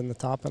blinds and the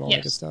top and all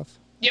that good stuff?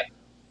 Yep.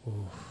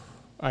 Ooh,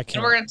 I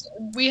can't.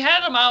 And we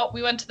had them out.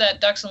 We went to that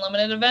Ducks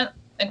Unlimited event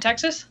in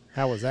Texas.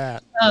 How was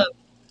that?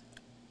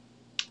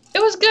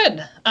 It was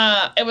good.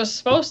 It was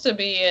supposed to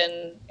be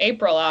in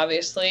April,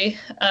 obviously,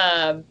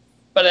 but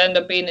it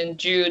ended up being in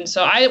June.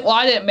 So I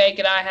didn't make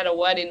it. I had a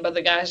wedding, but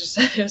the guys just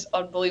said it was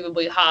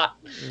unbelievably hot.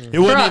 It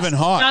wasn't even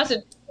hot. Not to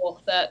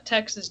people that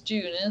Texas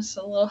June is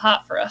a little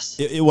hot for us.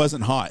 It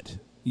wasn't hot.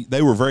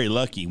 They were very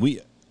lucky.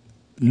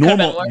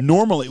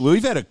 Normally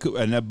we've had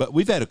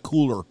a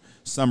cooler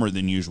summer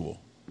than usual.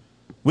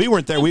 We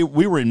weren't there. We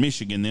were in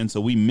Michigan then, so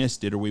we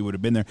missed it, or we would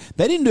have been there.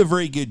 They didn't do a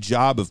very good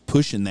job of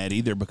pushing that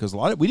either, because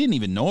we didn't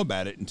even know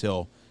about it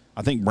until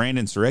I think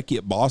Brandon Surecki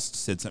at Boston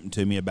said something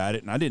to me about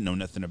it, and I didn't know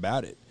nothing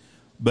about it.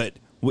 But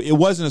it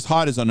wasn't as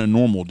hot as on a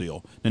normal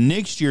deal. Now,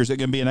 next year, is it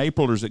going to be in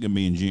April or is it going to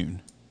be in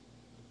June?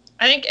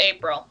 I think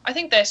April. I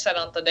think they set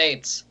out the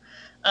dates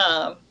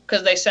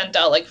because they sent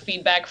out like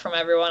feedback from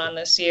everyone on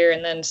this year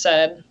and then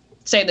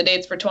say the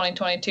dates for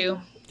 2022.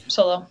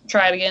 So they'll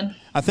try it again.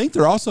 I think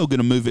they're also going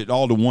to move it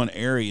all to one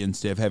area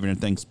instead of having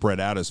everything spread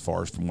out as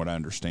far as from what I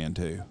understand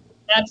too.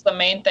 That's the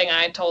main thing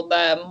I told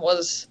them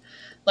was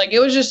like it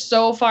was just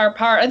so far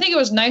apart. I think it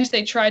was nice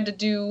they tried to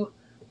do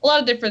a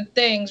lot of different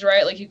things,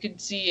 right? Like you could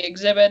see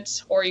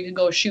exhibits or you could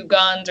go shoot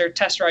guns or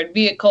test ride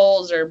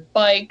vehicles or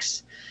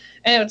bikes.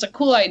 And it's a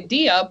cool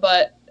idea,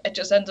 but it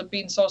just ends up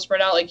being so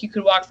spread out. Like you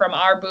could walk from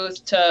our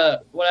booth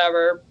to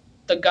whatever,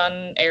 the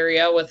gun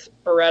area with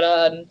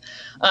Beretta,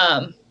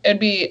 and it'd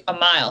be a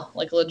mile,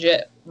 like a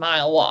legit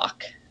mile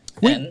walk.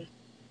 And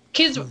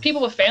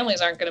people with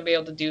families aren't going to be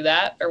able to do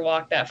that or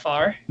walk that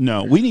far.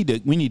 No, we need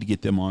to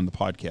get them on the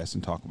podcast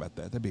and talk about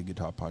that. That'd be a good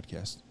top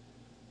podcast.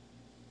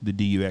 The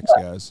DUX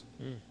guys.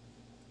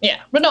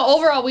 Yeah, but no,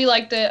 overall we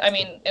liked it. I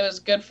mean, it was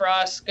good for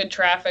us, good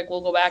traffic.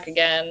 We'll go back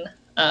again.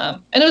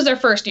 And it was their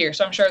first year,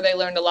 so I'm sure they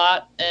learned a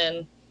lot,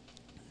 and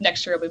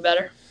next year will be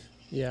better.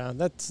 Yeah,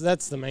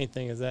 that's the main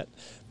thing is that.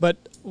 But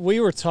we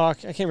were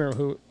talking, I can't remember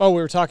who. Oh,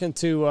 we were talking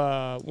to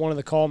one of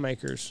the call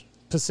makers,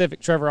 Pacific,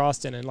 Trevor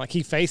Austin, and like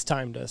he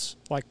FaceTimed us,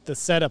 like the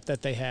setup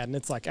that they had, and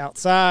it's like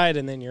outside,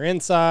 and then you're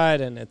inside,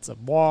 and it's a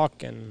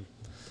walk, and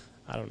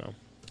I don't know.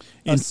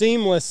 A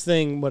seamless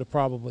thing would have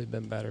probably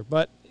been better,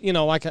 but you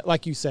know,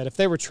 like you said, if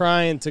they were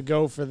trying to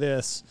go for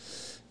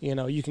this, you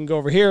know, you can go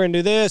over here and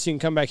do this, you can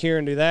come back here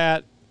and do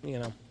that, you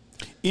know.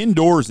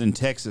 Indoors in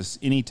Texas,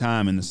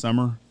 anytime in the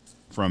summer,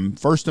 from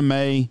 1st of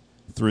May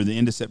through the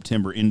end of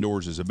September,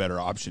 indoors is a better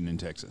option in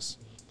Texas.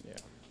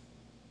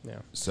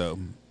 Yeah. So,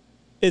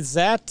 is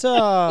that?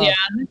 Yeah,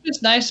 it's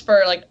just nice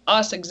for like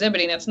us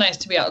exhibiting. It's nice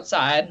to be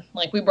outside.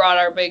 Like we brought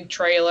our big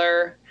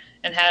trailer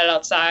and had it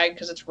outside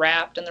because it's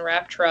wrapped in the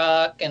wrap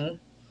truck and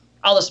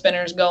all the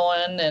spinners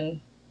going, and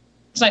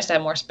it's nice to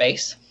have more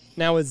space.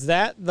 Now, is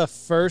that the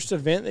first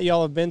event that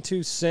y'all have been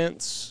to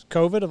since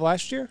COVID of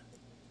last year?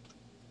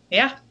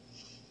 Yeah.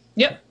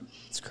 Yep.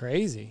 It's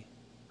crazy.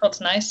 Well,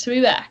 it's nice to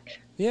be back.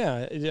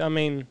 Yeah, I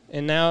mean,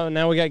 and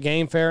now we got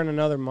Game Fair in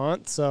another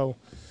month, so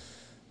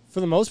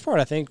for the most part,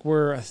 I think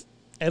we're,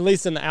 at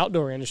least in the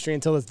outdoor industry,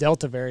 until this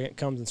Delta variant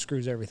comes and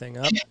screws everything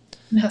up.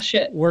 No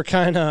shit. We're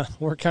kind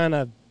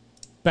of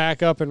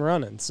back up and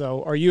running.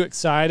 So, are you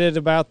excited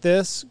about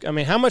this? I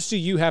mean, how much do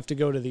you have to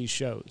go to these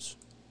shows?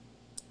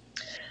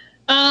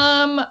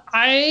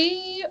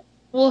 I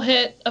will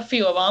hit a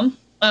few of them.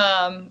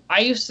 I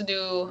used to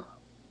do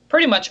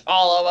pretty much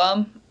all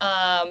of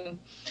them.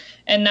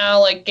 And now,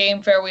 like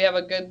Game Fair, we have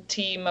a good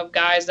team of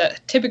guys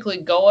that typically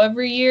go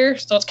every year.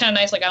 So it's kind of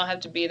nice. Like I don't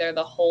have to be there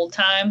the whole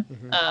time.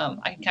 Mm-hmm.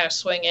 I can kind of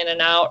swing in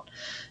and out.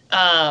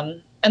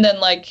 And then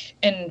like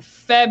in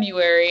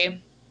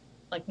February,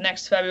 like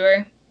next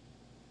February,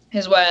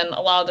 is when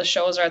a lot of the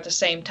shows are at the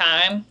same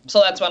time. So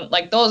that's when,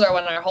 like, those are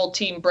when our whole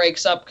team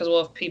breaks up because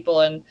we'll have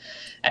people at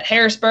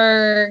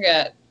Harrisburg,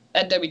 at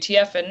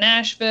WTF in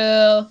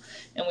Nashville,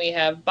 and we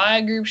have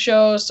buy group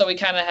shows. So we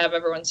kind of have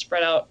everyone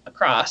spread out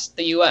across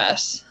the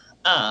U.S.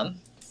 But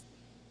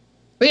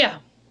yeah,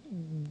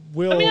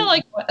 I mean,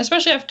 like,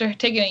 especially after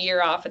taking a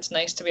year off, it's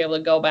nice to be able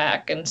to go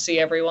back and see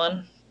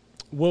everyone.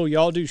 Will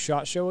y'all do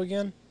SHOT Show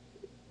again?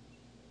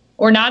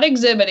 We're not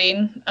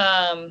exhibiting.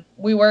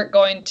 We weren't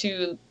going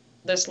to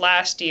this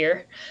last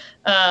year.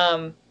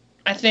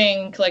 I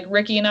think like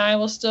Ricky and I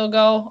will still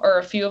go, or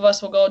a few of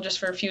us will go just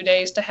for a few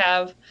days to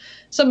have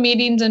some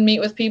meetings and meet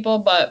with people,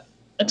 but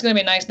it's going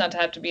to be nice not to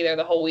have to be there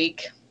the whole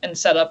week. and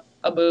set up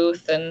a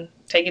booth and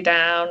take it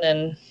down,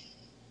 and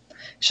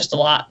it's just a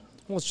lot.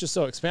 Well, it's just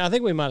so expensive. I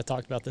think we might have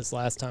talked about this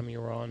last time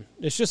you were on.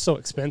 It's just so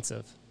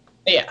expensive.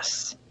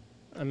 Yes.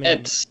 I mean,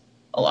 it's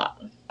a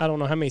lot. I don't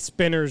know how many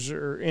spinners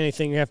or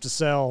anything you have to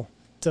sell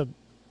to,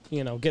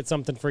 get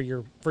something for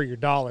your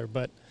dollar,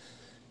 but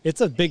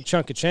it's a big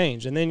chunk of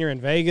change. And then you're in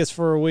Vegas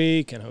for a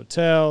week and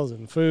hotels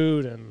and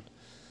food and.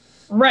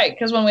 Right,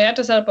 because when we had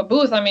to set up a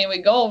booth, I mean,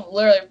 we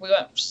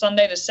went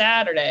Sunday to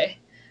Saturday.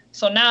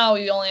 So now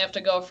we only have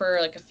to go for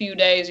like a few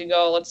days. You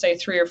go, let's say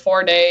 3 or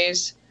 4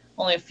 days,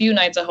 only a few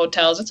nights at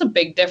hotels. It's a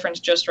big difference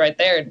just right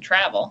there in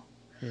travel.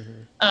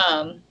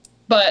 Mm-hmm.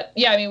 But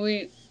yeah, I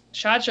mean,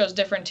 SHOT Show is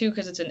different too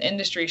because it's an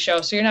industry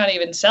show, so you're not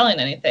even selling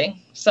anything.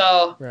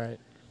 So right,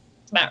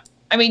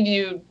 I mean,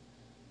 you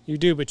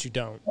do, but you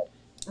don't.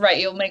 Right,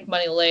 you'll make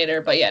money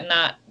later, but yeah,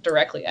 not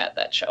directly at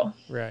that show.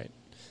 Right,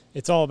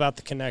 it's all about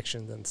the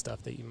connections and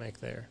stuff that you make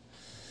there.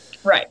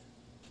 Right.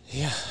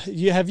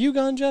 Yeah, have you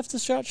gone, Jeff, to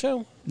SHOT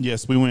Show?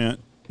 Yes, we went.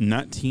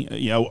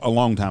 A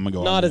long time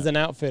ago. Not as an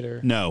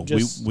outfitter. No,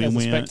 just we as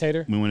went. A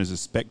spectator. We went as a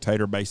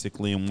spectator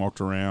basically and walked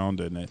around,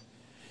 and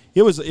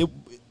it was.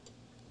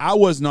 I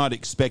was not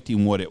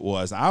expecting what it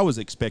was. I was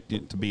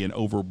expecting it to be an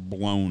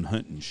overblown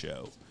hunting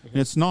show,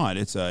 and it's not.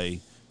 It's a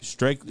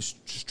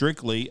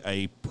strictly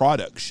a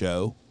product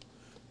show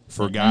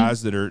for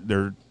guys that are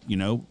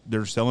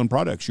they're selling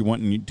products. You're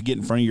wanting to get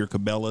in front of your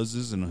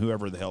Cabela's and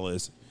whoever the hell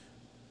is.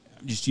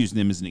 Just using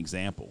them as an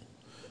example,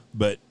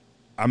 but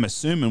I'm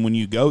assuming when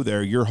you go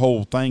there, your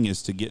whole thing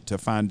is to get to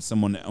find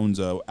someone that owns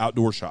a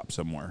outdoor shop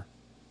somewhere.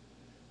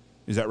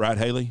 Is that right,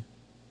 Haley?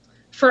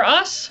 For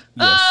us,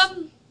 yes.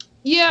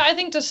 Yeah, I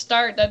think to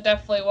start that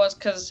definitely was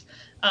because,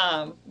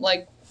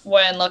 like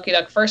when Lucky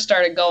Duck first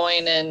started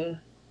going in,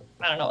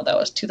 I don't know, that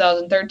was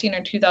 2013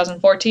 or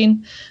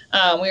 2014. We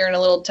were in a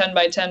little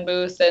 10x10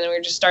 booth, and we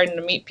were just starting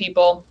to meet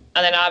people.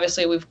 And then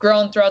obviously we've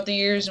grown throughout the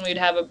years, and we'd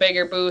have a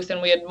bigger booth,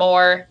 and we had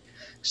more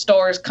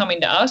stores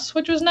coming to us,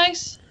 which was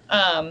nice.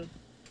 It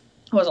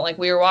wasn't like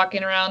we were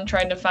walking around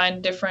trying to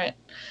find different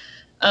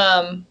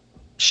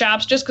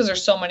shops just because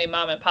there's so many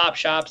mom and pop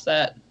shops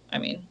that, I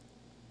mean,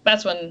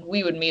 that's when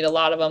we would meet a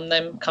lot of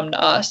them come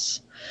to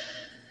us.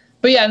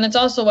 But yeah, and it's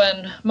also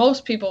when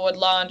most people would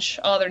launch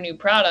all their new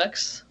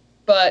products.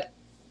 But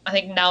I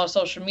think now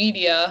social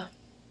media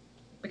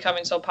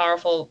becoming so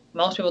powerful,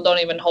 most people don't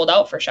even hold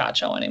out for SHOT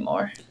Show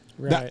anymore.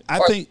 Right. I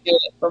think did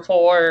it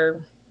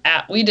before.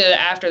 We did it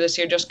after this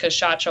year just because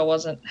SHOT Show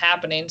wasn't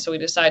happening, so we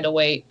decided to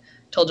wait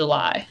till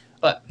July.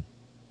 But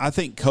I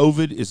think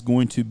COVID is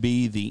going to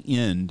be the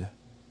end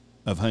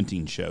of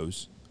hunting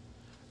shows.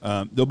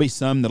 There'll be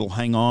some that'll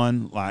hang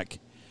on, like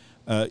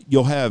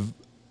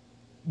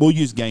we'll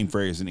use Game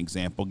Fair as an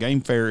example.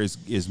 Game Fair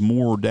is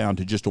more down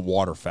to just a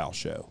waterfowl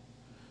show.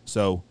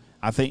 So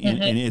I think,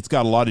 and it's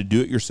got a lot of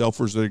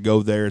do-it-yourselfers that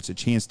go there. It's a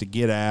chance to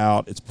get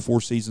out. It's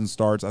before season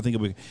starts. I think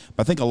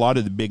a lot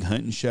of the big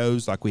hunting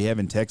shows like we have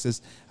in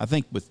Texas, I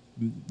think with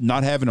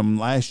not having them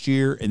last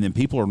year, and then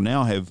people are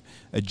now have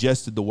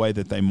adjusted the way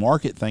that they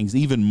market things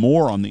even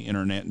more on the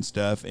internet and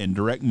stuff, and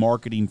direct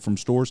marketing from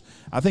stores.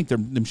 I think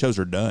them shows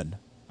are done.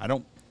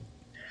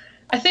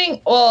 I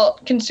think,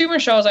 consumer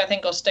shows I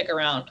think will stick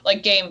around,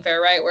 like Game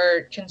Fair, right,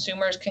 where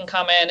consumers can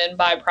come in and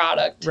buy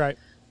product. Right.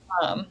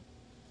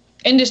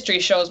 Industry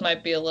shows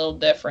might be a little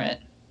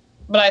different,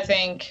 but I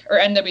think, or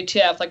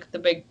NWTF, like the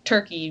big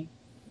turkey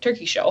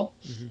show,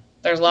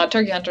 there's a lot of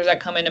turkey hunters that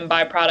come in and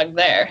buy product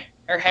there.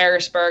 Or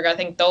Harrisburg, I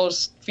think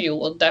those few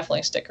will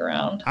definitely stick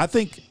around. I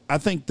think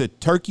the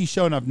turkey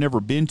show, and I've never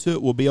been to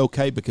it, will be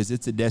okay because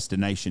it's a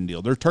destination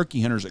deal. There are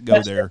turkey hunters that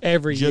go there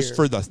every year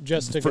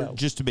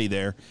just to be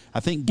there.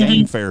 I think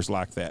Game Fair's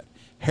like that.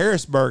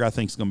 Harrisburg, I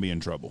think, is going to be in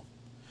trouble.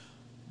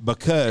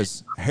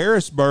 Because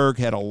Harrisburg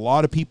had a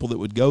lot of people that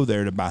would go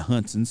there to buy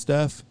hunts and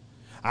stuff.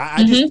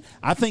 I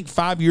think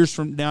 5 years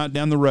from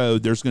down the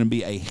road, there's going to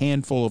be a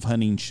handful of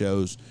hunting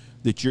shows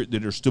that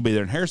are still be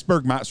there. And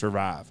Harrisburg might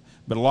survive,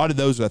 but a lot of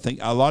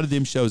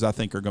them shows I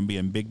think are going to be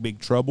in big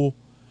trouble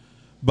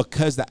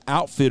because the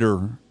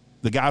outfitter,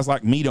 the guys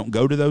like me, don't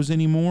go to those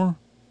anymore.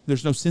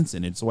 There's no sense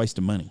in it. It's a waste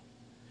of money.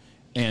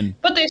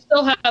 But they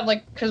still have,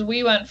 like, because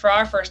we went for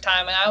our first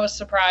time, and I was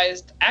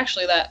surprised,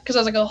 actually, because I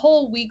was like a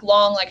whole week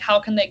long, like, how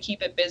can they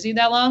keep it busy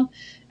that long?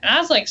 And I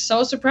was, like,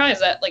 so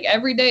surprised that, like,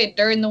 every day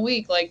during the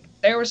week, like,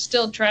 there was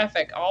still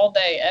traffic all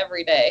day,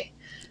 every day.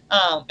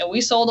 And we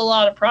sold a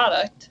lot of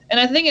product. And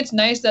I think it's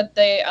nice that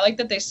I like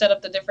that they set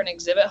up the different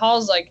exhibit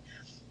halls. Like,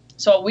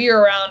 so we were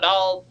around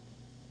all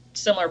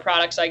similar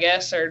products, I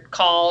guess, or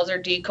calls or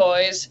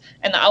decoys,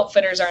 and the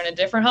outfitters are in a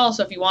different hall.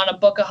 So if you want to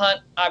book a hunt,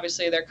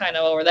 obviously they're kind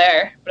of over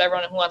there, but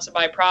everyone who wants to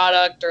buy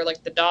product or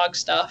like the dog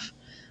stuff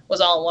was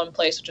all in one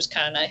place, which is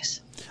kind of nice.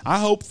 I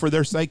hope for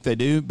their sake they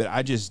do, but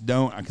I just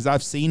don't, because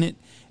I've seen it,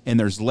 and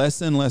there's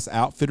less and less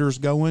outfitters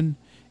going,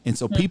 and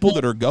so people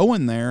that are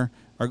going there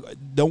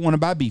don't want to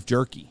buy beef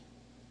jerky.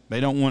 They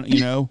don't want,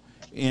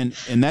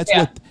 and that's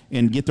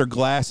and get their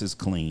glasses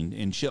cleaned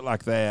and shit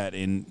like that,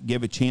 and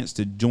give a chance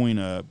to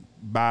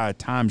buy a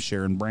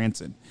timeshare in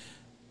Branson.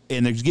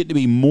 And there's getting to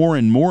be more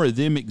and more of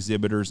them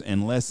exhibitors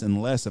and less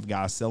of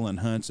guys selling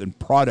hunts and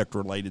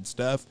product-related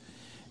stuff.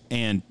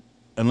 And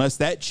unless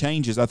that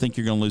changes, I think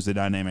you're going to lose the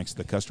dynamics of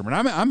the customer.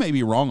 And I may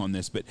be wrong on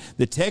this, but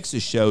the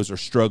Texas shows are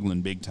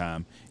struggling big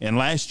time. And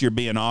last year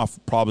being off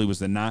probably was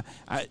the night.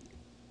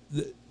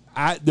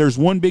 There's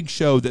one big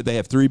show that they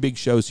have 3 big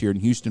shows here in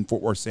Houston,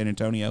 Fort Worth, San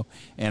Antonio,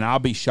 and I'll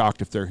be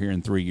shocked if they're here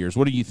in 3 years.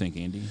 What do you think,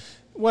 Andy?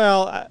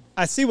 Well,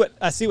 I see what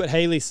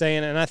Haley's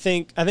saying, and I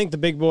think the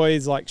big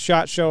boys like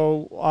SHOT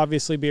Show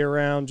obviously be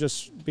around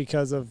just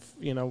because of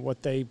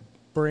what they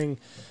bring.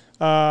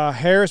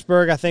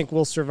 Harrisburg, I think,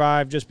 will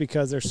survive just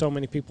because there's so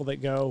many people that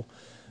go.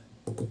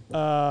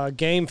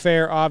 Game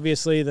Fair,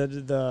 obviously,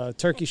 the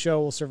Turkey Show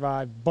will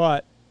survive,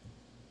 but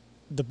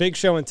the big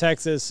show in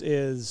Texas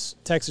is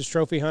Texas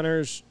Trophy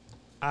Hunters.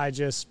 I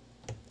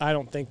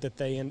don't think that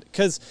they end,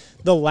 because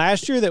the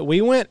last year that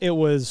we went, it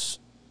was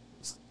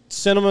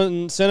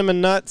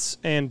cinnamon nuts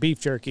and beef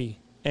jerky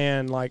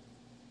and like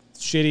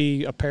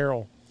shitty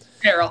apparel.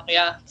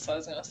 Yeah, that's what I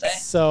was gonna say.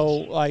 So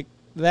like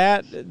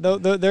that,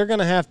 they're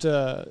gonna have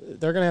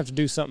to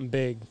do something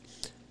big.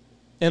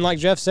 And like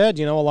Jeff said,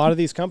 a lot of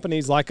these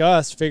companies like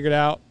us figured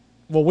out,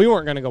 well, we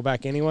weren't gonna go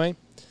back anyway,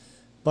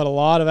 but a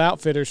lot of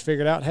outfitters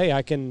figured out, hey,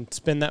 I can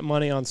spend that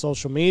money on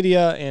social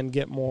media and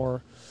get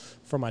more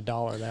for my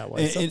dollar that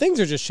way. So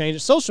things are just changing.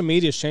 Social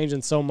media is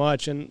changing so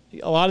much, and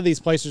a lot of these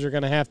places are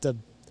going to have to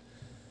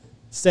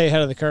stay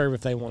ahead of the curve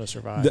if they want to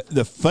survive.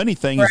 The funny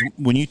thing is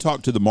when you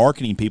talk to the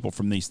marketing people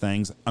from these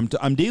things,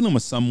 I'm dealing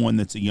with someone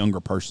that's a younger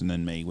person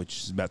than me, which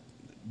is about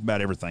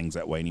everything's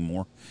that way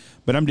anymore.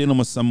 But I'm dealing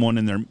with someone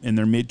in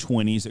their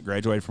mid-20s that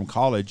graduated from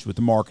college with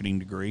a marketing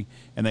degree,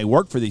 and they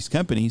work for these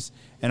companies.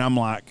 And I'm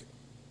like,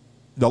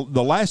 the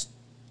last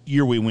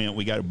year we went,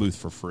 we got a booth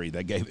for free.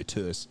 They gave it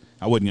to us.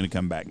 I wasn't going to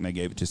come back, and they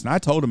gave it to us. And I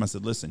told them, I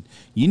said, listen,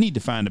 you need to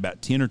find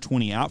about 10 or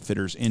 20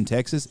 outfitters in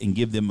Texas and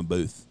give them a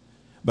booth,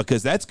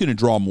 because that's going to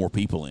draw more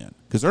people in,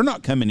 because they're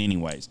not coming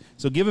anyways.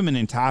 So give them an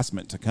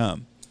enticement to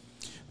come.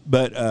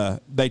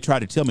 But they try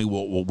to tell me,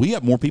 well, we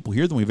have more people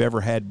here than we've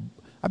ever had.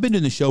 I've been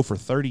doing the show for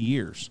 30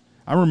 years.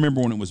 I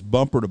remember when it was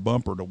bumper to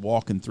bumper to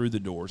walking through the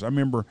doors. I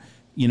remember,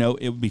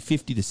 it would be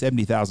 50 to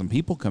 70,000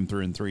 people come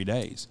through in 3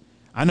 days.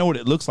 I know what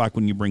it looks like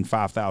when you bring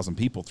 5,000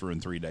 people through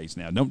in 3 days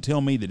now. Don't tell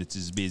me that it's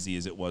as busy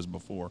as it was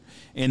before,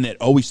 and that,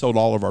 we sold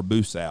all of our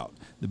booths out.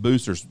 The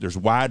booths, there's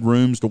wide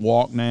rooms to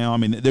walk now. I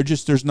mean,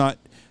 there's not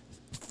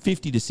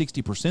 50 to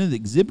 60% of the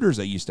exhibitors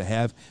they used to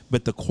have,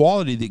 but the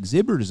quality of the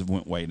exhibitors have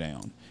went way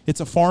down. It's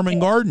a farm and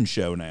garden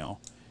show now,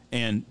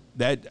 and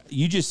that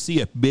you just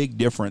see a big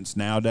difference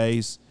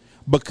nowadays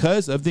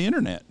because of the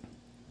internet.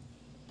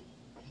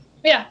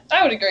 Yeah,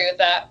 I would agree with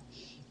that.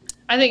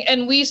 I think,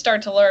 and we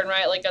start to learn,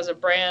 right, like as a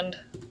brand,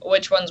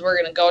 which ones we're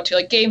going to go to.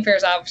 Like Game Fair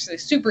is obviously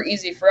super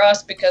easy for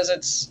us because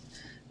it's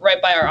right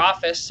by our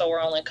office, so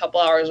we're only a couple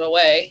hours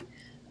away.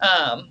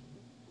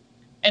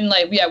 And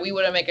we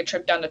wouldn't make a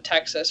trip down to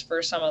Texas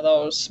for some of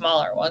those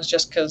smaller ones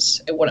just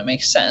because it wouldn't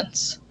make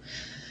sense.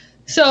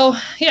 So,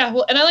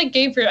 and I like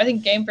Game Fair. I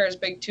think Game Fair is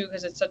big too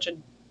because it's such a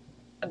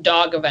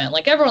dog event.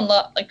 Like everyone,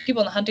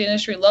 people in the hunting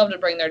industry love to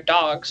bring their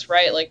dogs,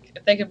 right? Like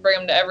if they could bring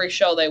them to every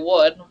show, they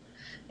would.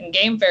 And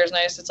Game Fair is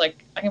nice. It's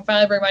like I can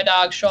finally bring my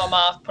dog, show them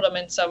off, put them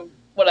in some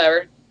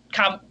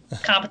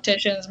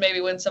competitions, maybe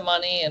win some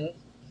money, and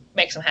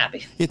makes them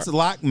happy. It's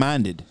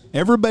like-minded.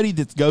 Everybody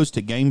that goes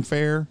to Game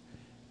Fair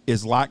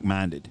is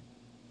like-minded.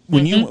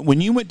 When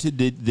you went to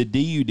the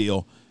DU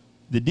deal,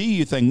 the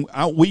DU thing,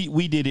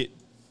 we did it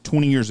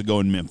 20 years ago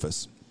in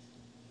Memphis,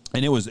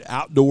 and it was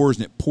outdoors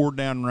and it poured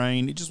down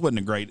rain. It just wasn't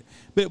a great,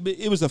 but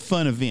it was a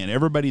fun event.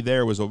 Everybody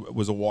there was a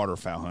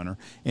waterfowl hunter,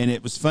 and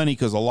it was funny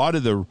because a lot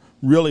of the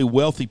really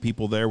wealthy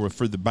people there were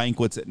for the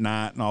banquets at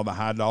night and all the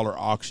high dollar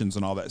auctions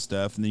and all that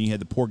stuff, and then you had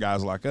the poor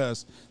guys like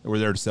us that were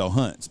there to sell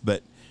hunts.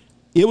 But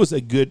it was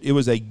a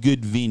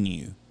good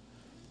venue.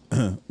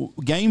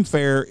 Game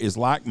Fair is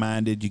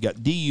like-minded. You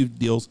got DU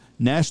deals.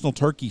 National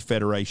Turkey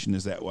Federation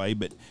is that way,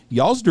 but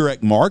y'all's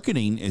direct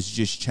marketing is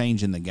just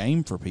changing the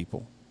game for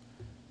people.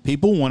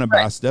 People want to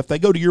buy stuff. They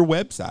go to your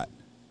website.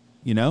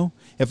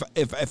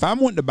 If I'm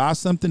wanting to buy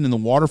something in the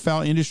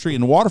waterfowl industry,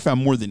 and waterfowl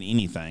more than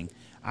anything,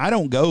 I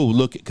don't go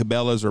look at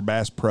Cabela's or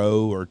Bass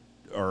Pro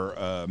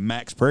or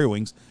Max Prairie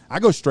Wings. I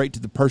go straight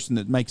to the person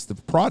that makes the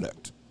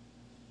product.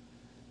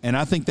 And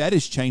I think that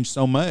has changed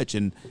so much.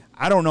 And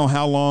I don't know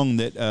how long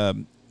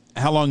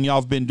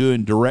y'all have been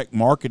doing direct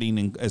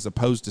marketing as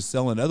opposed to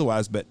selling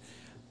otherwise, but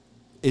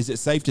is it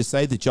safe to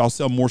say that y'all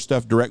sell more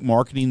stuff direct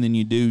marketing than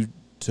you do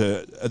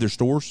to other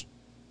stores?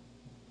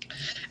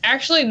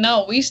 Actually,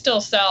 no. We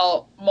still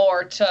sell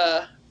more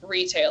to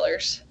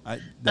retailers.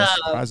 That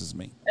surprises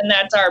me. And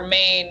that's our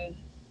main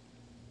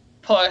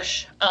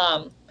push.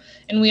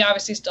 And we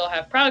obviously still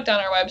have product on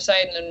our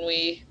website, and then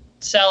we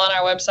sell on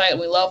our website, and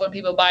we love when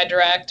people buy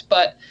direct.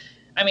 But,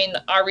 I mean,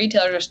 our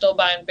retailers are still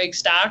buying big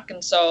stock,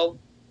 and so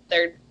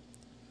they're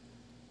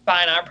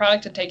buying our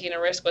product and taking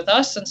a risk with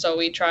us. And so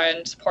we try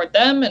and support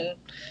them and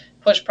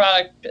push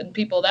product and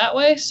people that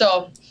way.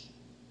 So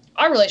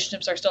our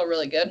relationships are still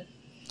really good.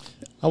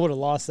 I would have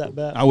lost that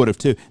bet. I would have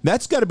too.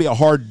 That's got to be a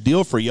hard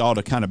deal for y'all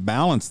to kind of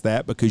balance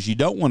that, because you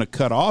don't want to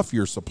cut off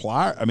your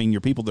supplier. I mean,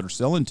 your people that are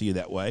selling to you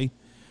that way.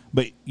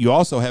 But you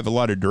also have a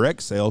lot of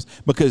direct sales,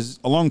 because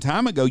a long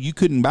time ago you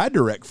couldn't buy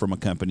direct from a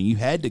company. You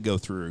had to go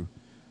through,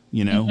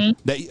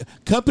 that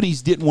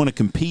companies didn't want to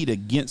compete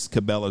against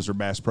Cabela's or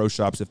Bass Pro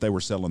Shops if they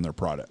were selling their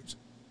product.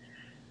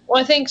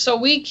 Well, I think so.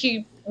 We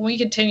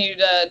continue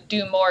to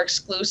do more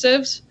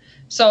exclusives.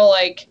 So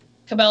like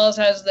Cabela's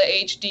has the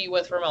HD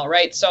with remote,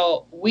 right?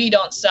 So we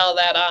don't sell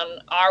that on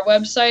our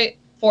website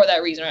for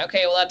that reason, right?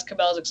 Okay, well, that's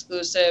Cabela's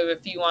exclusive.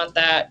 If you want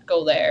that,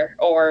 go there.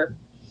 Or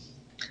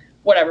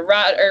whatever.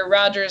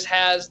 Rogers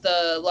has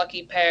the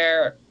Lucky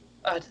Pair,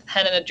 a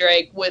hen and a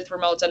drake with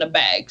remotes and a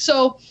bag.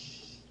 So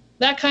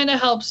that kind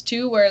of helps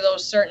too, where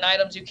those certain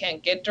items you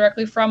can't get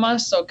directly from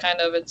us. So kind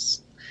of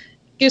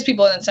gives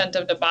people an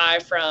incentive to buy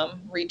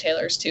from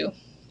retailers too.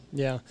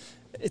 Yeah.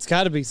 It's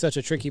got to be such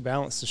a tricky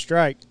balance to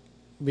strike,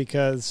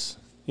 because,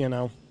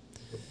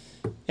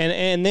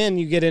 and then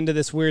you get into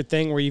this weird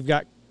thing where you've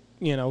got,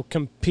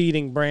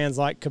 competing brands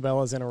like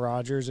Cabela's and a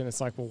Rogers, and it's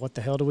like, well, what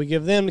the hell do we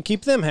give them to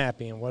keep them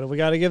happy, and what do we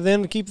got to give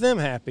them to keep them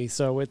happy?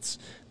 So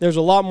there's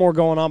a lot more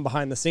going on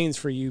behind the scenes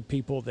for you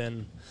people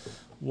than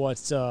what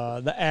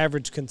the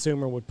average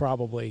consumer would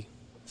probably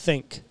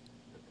think.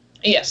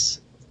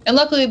 Yes. And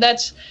luckily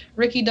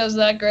Ricky does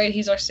that great.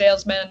 He's our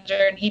sales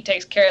manager, and he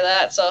takes care of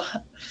that, so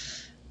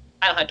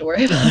I don't have to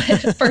worry about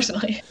it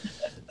personally.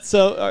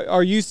 So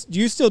you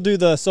still do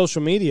the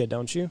social media,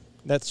 don't you?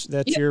 That's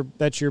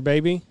your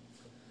baby?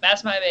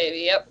 That's my baby.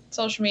 Yep.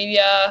 Social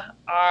media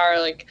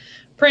are like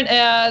print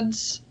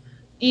ads,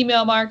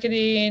 email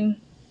marketing,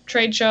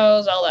 trade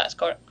shows, all that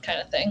kind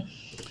of thing.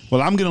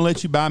 Well, I'm going to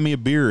let you buy me a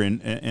beer in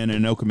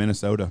Anoka,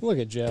 Minnesota. Look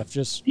at Jeff.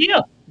 Just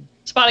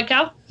Spotted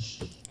Cow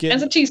and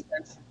some cheese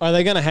curds. Are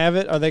they going to have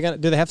it?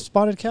 Do they have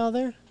Spotted Cow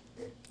there?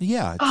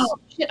 Yeah. Oh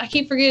shit! I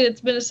keep forgetting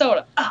it's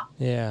Minnesota. Oh,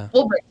 yeah.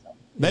 We'll bring some.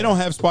 They don't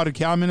have Spotted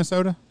Cow in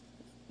Minnesota?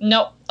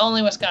 Nope,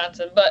 only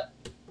Wisconsin. But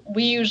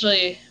we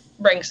usually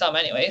bring some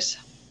anyways.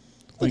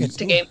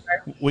 To game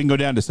fair. We can go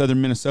down to southern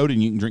Minnesota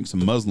and you can drink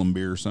some Muslim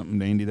beer or something,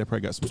 Dandy. They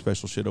probably got some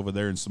special shit over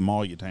there in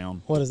Somalia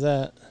town. What is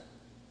that?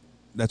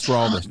 That's where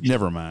all the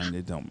never mind.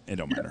 It don't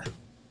matter.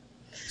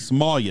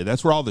 Somalia.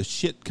 That's where all the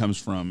shit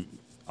comes from.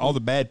 All the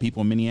bad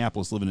people in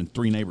Minneapolis living in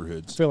 3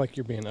 neighborhoods. I feel like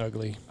you're being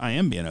ugly. I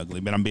am being ugly,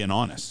 but I'm being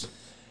honest.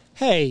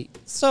 Hey,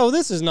 so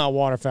this is not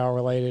waterfowl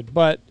related,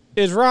 but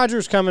is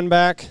Rogers coming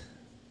back?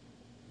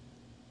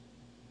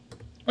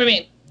 What do you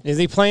mean? Is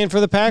he playing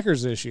for the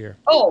Packers this year?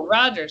 Oh,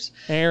 Rogers.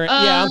 Aaron.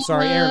 Yeah, I'm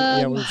sorry, Aaron.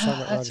 Yeah, we were talking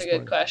about That's Rogers. a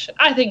good question.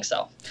 I think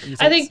so.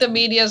 I think the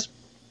media's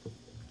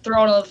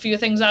throwing a few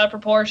things out of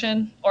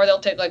proportion, or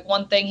they'll take like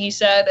one thing he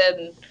said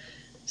and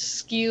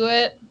skew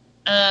it.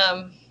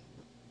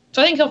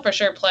 So I think he'll for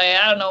sure play.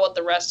 I don't know what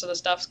the rest of the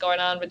stuff's going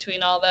on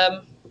between all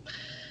them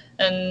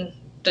and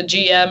the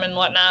GM and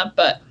whatnot,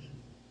 but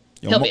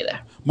he'll be there.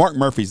 Mark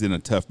Murphy's in a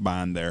tough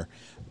bind there.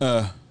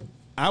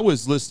 I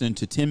was listening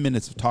to 10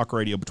 minutes of talk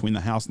radio between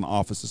the house and the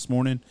office this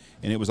morning,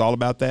 and it was all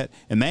about that.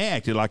 And they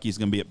acted like he's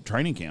going to be at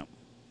training camp.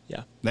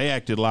 Yeah. They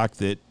acted like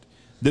that.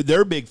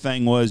 Their big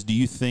thing was, do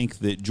you think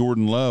that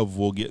Jordan Love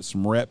will get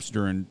some reps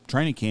during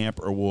training camp,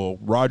 or will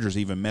Rodgers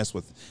even mess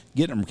with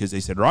getting them? Because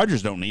they said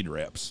Rodgers don't need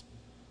reps.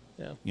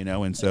 Yeah.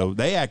 And so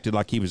they acted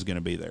like he was going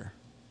to be there.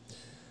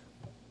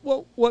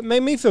 Well, what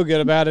made me feel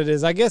good about it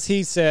is I guess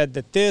he said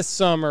that this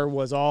summer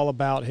was all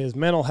about his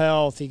mental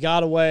health. He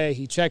got away.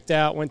 He checked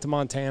out, went to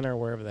Montana or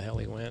wherever the hell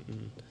he went.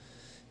 And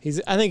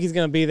I think he's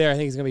going to be there. I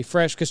think he's going to be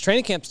fresh because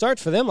training camp starts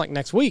for them like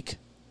next week.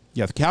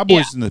 Yeah, the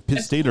Cowboys and the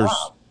Steelers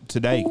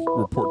today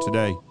report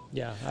today.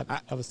 Yeah,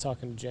 I was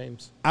talking to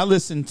James. I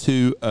listened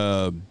to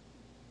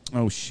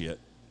oh shit,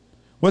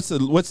 what's the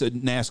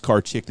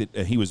NASCAR chick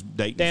that he was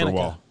dating for a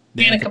while?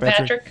 Danica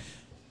Patrick.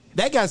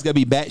 That guy's got to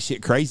be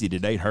batshit crazy to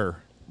date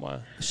her. Why?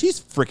 She's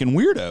a freaking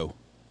weirdo.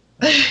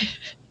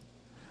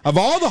 Of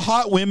all the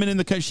hot women in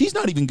the country, she's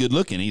not even good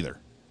looking either.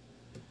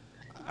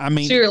 I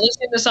mean, so you're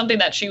listening to something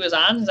that she was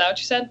on? Is that what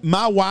you said?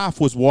 My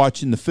wife was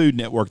watching the Food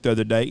Network the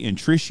other day, and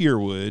Trish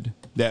Yearwood,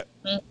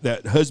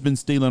 that husband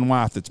stealing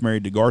wife that's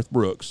married to Garth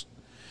Brooks,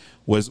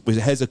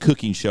 has a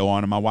cooking show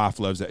on, and my wife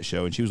loves that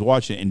show. And she was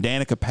watching it, and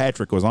Danica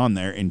Patrick was on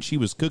there, and she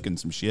was cooking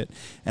some shit.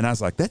 And I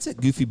was like, that's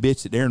that goofy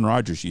bitch that Aaron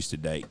Rodgers used to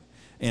date.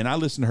 And I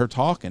listened to her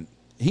talking.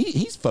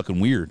 He's fucking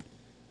weird.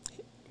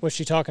 Was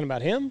she talking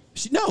about him?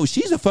 No,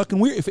 she's a fucking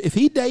weird. If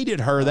he dated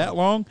her that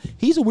long,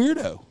 he's a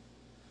weirdo.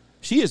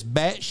 She is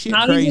batshit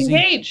Not crazy. even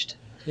engaged.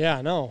 Yeah,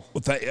 I know.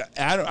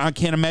 I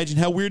can't imagine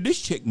how weird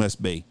this chick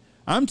must be.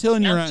 I'm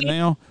telling you right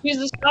now. She's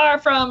the star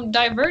from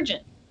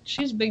Divergent.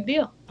 She's a big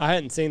deal. I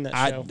hadn't seen that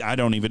show.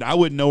 I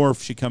wouldn't know her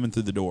if she coming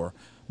through the door.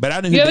 But I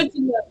knew. You haven't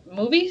seen the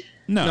movie?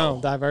 No,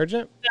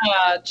 Divergent.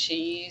 Ah,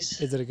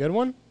 jeez. Is it a good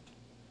one?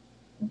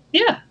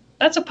 Yeah,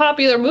 that's a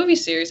popular movie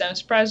series. I'm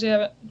surprised you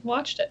haven't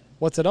watched it.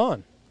 What's it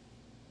on?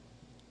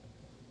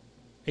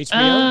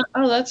 HBO?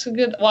 That's a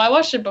good. Well, I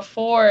watched it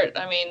before.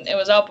 I mean, it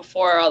was out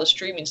before all the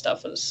streaming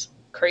stuff was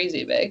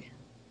crazy big.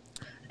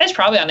 It's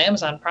probably on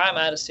Amazon Prime,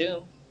 I'd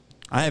assume.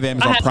 I have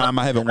Amazon Prime.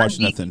 I haven't watched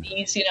nothing.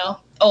 DVDs,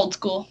 old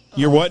school.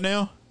 You're what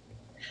now?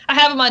 I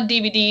have them on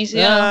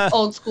DVDs,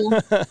 old school.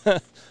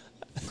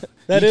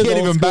 That you is can't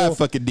old even buy school. a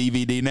fucking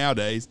DVD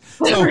nowadays.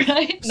 So,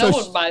 Right? No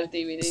one buys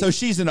DVDs. So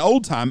she's an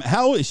old time.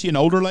 How old is she? An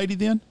older lady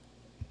then?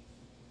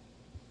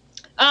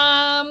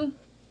 I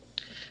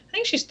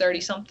think she's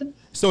 30 something.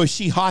 So is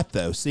she hot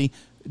though? See,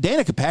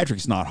 Danica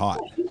Patrick's not hot.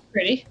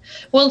 Pretty.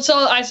 Well, so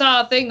I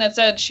saw a thing that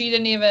said she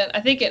didn't even,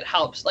 I think it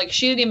helps. Like,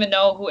 she didn't even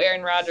know who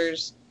Aaron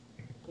Rodgers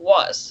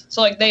was.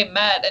 So, like, they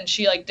met and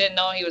she, like, didn't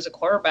know he was a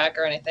quarterback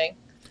or anything.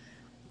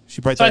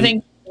 She probably So I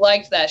think she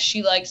liked that.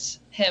 She likes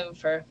him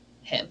for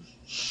him.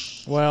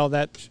 Well,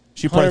 that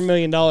She $100 probably-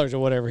 million or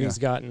whatever he's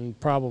gotten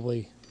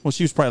probably. Well,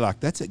 she was probably like,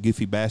 "That's that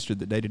goofy bastard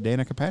that dated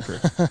Danica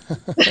Patrick."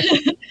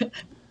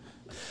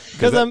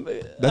 Because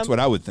that's what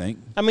I would think.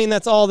 I mean,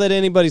 that's all that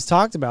anybody's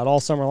talked about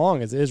all summer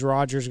long is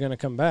Rodgers going to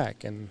come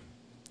back? And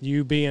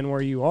you being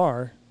where you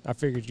are, I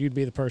figured you'd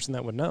be the person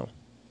that would know.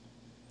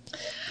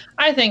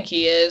 I think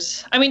he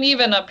is. I mean,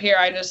 even up here,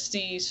 I just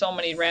see so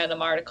many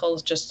random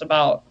articles just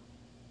about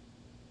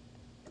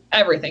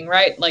everything,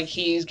 right? Like,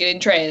 he's getting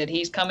traded,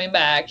 he's coming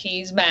back,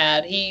 he's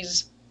mad,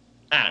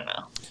 I don't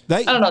know.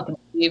 I don't know what to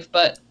believe,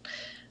 but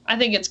I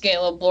think it's getting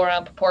a little blown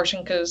out of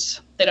proportion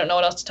because they don't know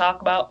what else to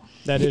talk about.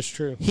 That is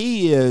true.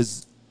 He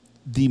is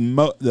the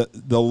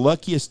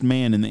luckiest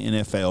man in the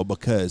NFL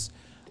because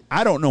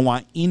I don't know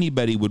why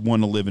anybody would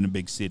want to live in a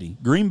big city.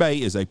 Green Bay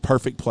is a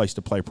perfect place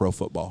to play pro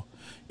football.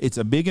 It's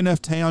a big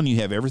enough town. You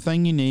have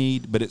everything you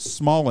need, but it's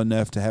small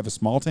enough to have a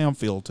small town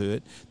feel to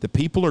it. The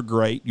people are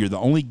great. You're the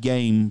only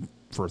game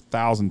for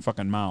 1,000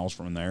 fucking miles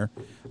from there.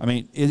 I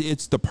mean,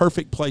 it's the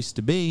perfect place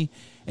to be,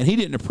 and he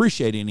didn't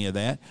appreciate any of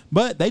that,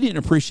 but they didn't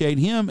appreciate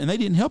him, and they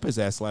didn't help his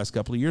ass the last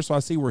couple of years, so I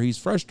see where he's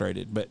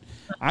frustrated. But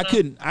I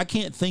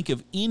can't think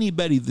of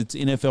anybody that's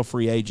NFL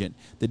free agent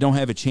that don't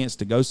have a chance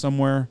to go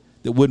somewhere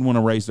that wouldn't want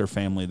to raise their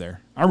family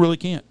there. I really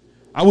can't.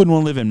 I wouldn't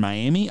want to live in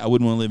Miami. I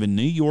wouldn't want to live in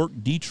New York,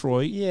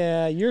 Detroit.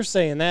 Yeah, you're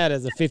saying that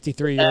as a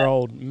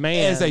 53-year-old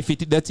man.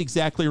 That's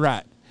exactly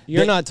right.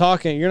 You're not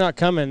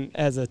coming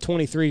as a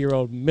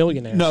 23-year-old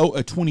millionaire. No,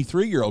 a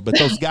 23-year-old. But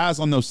those guys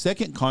on those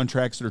second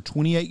contracts that are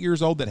 28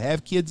 years old that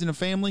have kids and a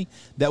family,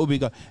 that would be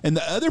good. And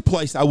the other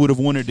place I would have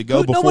wanted to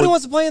go before. Nobody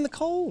wants to play in the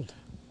cold.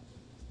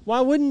 Why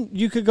wouldn't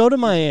you could go to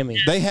Miami?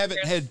 They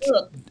haven't had.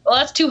 Well,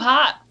 that's too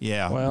hot.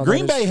 Yeah. Well,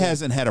 Green Bay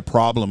hasn't had a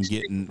problem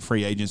getting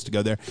free agents to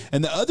go there.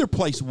 And the other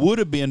place would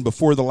have been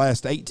before the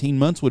last 18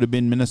 months would have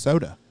been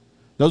Minnesota.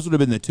 Those would have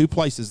been the two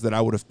places that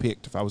I would have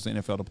picked if I was the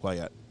NFL to play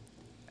at.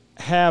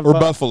 Or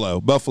Buffalo.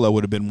 Buffalo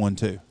would have been one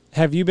too.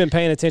 Have you been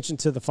paying attention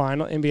to the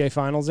NBA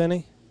finals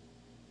any?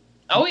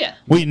 Oh yeah.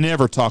 We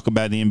never talk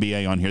about the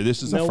NBA on here.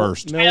 This is the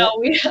first.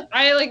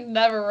 I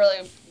never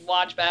really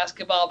watch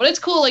basketball, but it's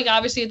cool. Like,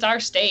 obviously it's our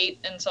state,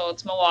 and so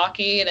it's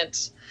Milwaukee,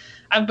 and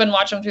I've been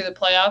watching them through the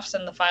playoffs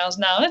and the finals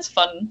now. It's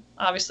fun.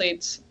 Obviously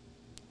it's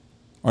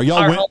our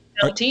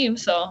hometown team,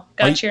 so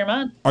gotta cheer them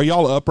on. Are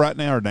y'all up right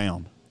now or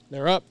down?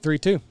 They're up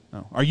 3-2.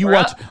 Oh. Are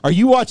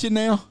you watching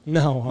now?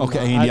 No.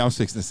 Okay, Andy, I was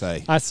fixing to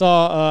say. I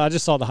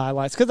just saw the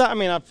highlights because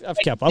I've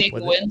kept up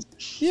with it.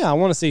 Yeah, I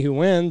want to see who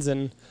wins,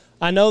 and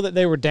I know that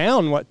they were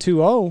down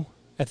 2-0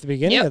 at the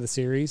beginning of the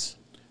series.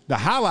 The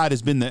highlight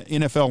has been the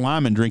NFL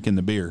lineman drinking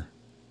the beer.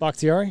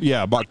 Bakhtiari?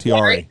 Yeah,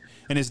 Bakhtiari.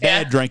 And his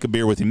dad drank a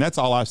beer with him. That's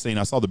all I've seen.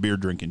 I saw the beer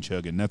drinking,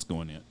 chugging. That's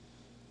going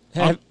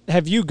in.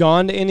 Have you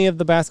gone to any of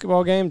the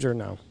basketball games or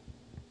no?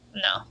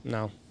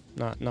 No.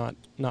 No,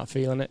 not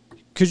feeling it.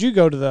 Because you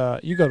go to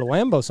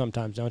Lambeau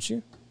sometimes, don't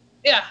you?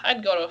 Yeah, I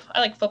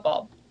like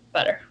football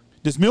better.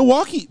 Does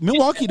Milwaukee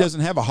doesn't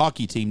have a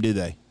hockey team, do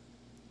they?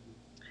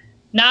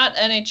 Not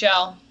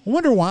NHL. I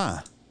wonder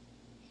why.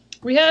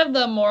 We have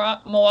the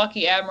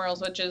Milwaukee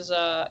Admirals, which is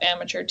an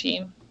amateur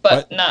team,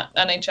 but not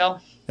NHL.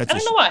 I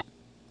don't know why.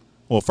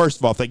 Well, first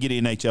of all, if they get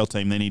an NHL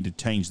team, they need to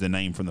change the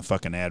name from the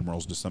fucking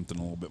Admirals to something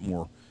a little bit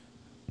more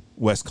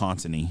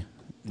Wisconsin-y.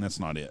 And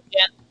that's not it.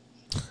 Yeah.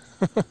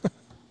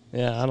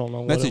 Yeah, I don't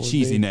know. That's a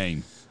cheesy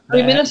name. I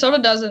mean, Minnesota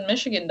does and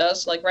Michigan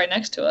does, like right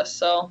next to us.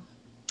 So,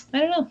 I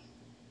don't know.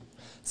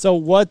 So,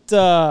 what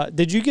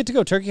did you get to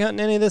go turkey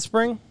hunting any this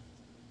spring?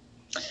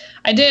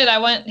 I did. I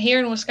went here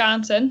in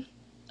Wisconsin.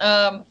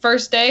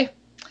 First day,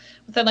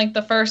 within like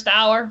the first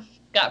hour,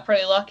 got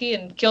pretty lucky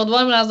and killed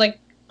one. And I was like,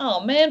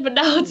 oh man, but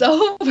now it's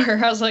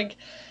over. I was like,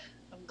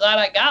 I'm glad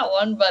I got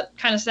one, but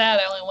kind of sad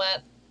I only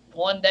went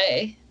one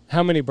day.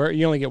 How many birds?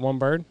 You only get one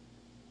bird?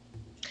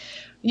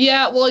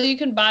 Yeah, well, you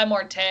can buy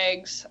more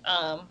tags.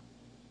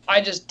 I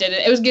just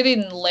didn't. It was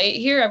getting late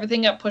here.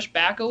 Everything got pushed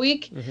back a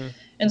week. Mm-hmm.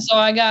 And so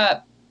I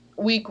got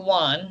week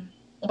 1.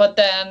 But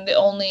then the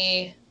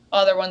only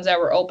other ones that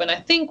were open,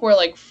 I think, were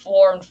like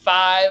 4 and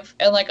 5.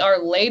 And like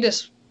our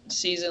latest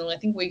season, I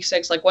think week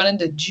 6, like went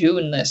into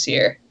June this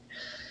year.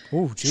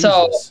 Oh, Jesus.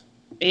 So,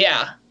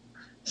 yeah.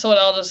 So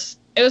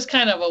it was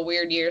kind of a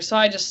weird year. So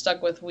I just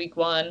stuck with week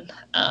 1.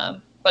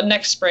 But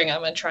next spring, I'm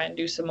going to try and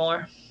do some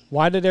more.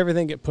 Why did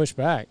everything get pushed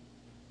back?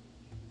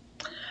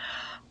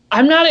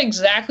 I'm not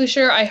exactly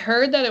sure. I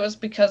heard that it was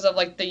because of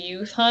like the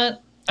youth hunt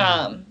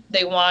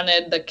They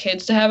wanted the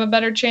kids to have a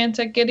better chance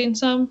at getting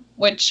some,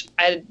 which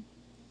I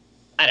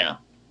don't know.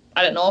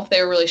 I don't know if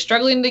they were really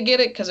struggling to get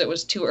it because it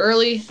was too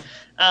early.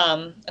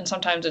 And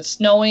sometimes it's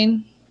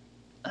snowing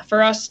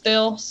for us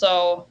still.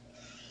 So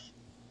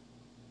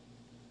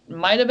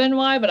might have been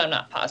why, but I'm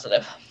not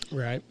positive.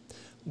 Right.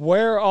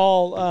 Where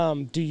all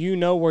do you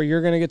know where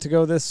you're going to get to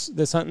go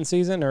this hunting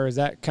season, or is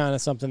that kind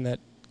of something that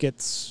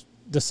gets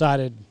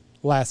decided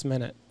last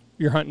minute?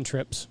 Your hunting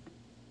trips.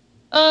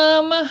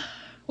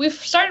 We've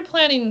started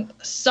planning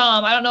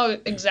some. I don't know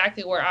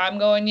exactly where I'm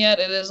going yet.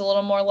 It is a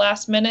little more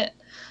last minute.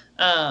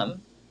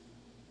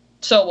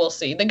 So we'll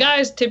see. The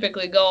guys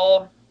typically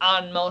go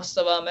on most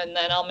of them, and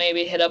then I'll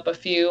maybe hit up a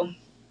few.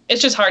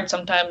 It's just hard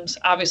sometimes,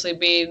 obviously,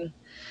 being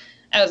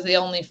as the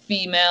only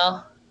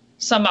female.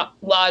 Some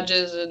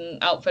lodges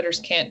and outfitters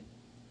can't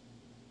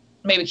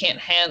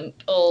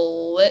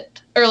handle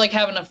it, or like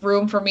have enough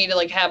room for me to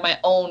like have my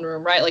own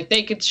room, right? Like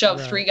they could shove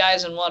 3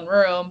 guys in one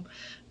room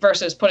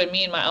versus putting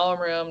me in my own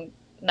room.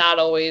 Not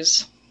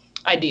always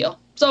ideal.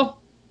 So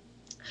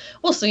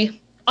we'll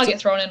see. I'll get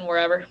thrown in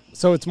wherever.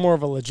 So it's more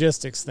of a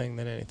logistics thing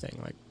than anything.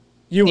 Like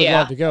you would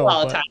love to go,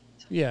 but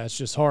yeah, it's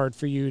just hard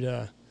for you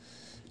to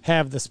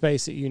have the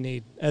space that you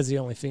need as the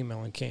only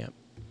female in camp.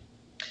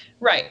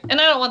 Right. And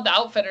I don't want the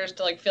outfitters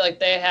to like feel like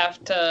they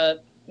have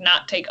to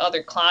not take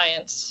other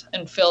clients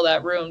and fill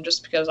that room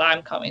just because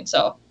I'm coming.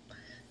 So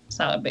it's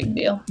not a big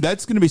deal.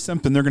 That's going to be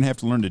something they're going to have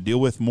to learn to deal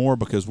with more,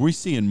 because we're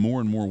seeing more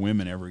and more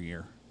women every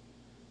year.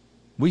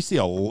 We see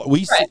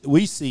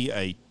we see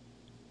a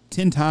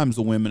 10 times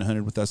the women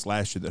hunted with us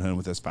last year that hunted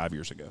with us 5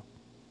 years ago.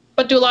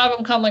 But do a lot of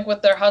them come like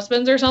with their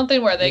husbands or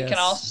something where they can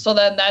also, so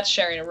then that's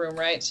sharing a room,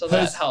 right? So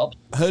that helps.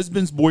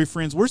 Husbands,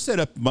 boyfriends, we're set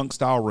up bunk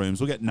style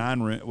rooms. We got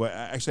 9 rooms. Well,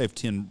 I actually have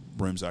 10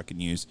 rooms I can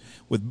use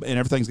and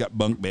everything's got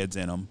bunk beds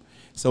in them.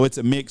 So it's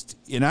a mixed,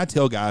 and I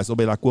tell guys, they'll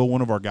be like, well,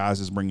 one of our guys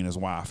is bringing his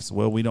wife. So,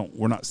 well,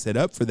 we're not set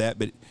up for that,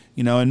 but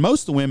and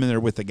most of the women that are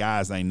with the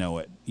guys, they know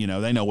it.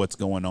 They know what's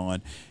going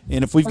on.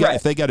 And if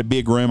if they got a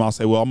big room, I'll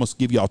say, well, I'm going to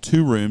give y'all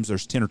 2 rooms.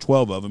 There's 10 or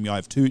 12 of them. Y'all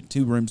have two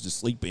rooms to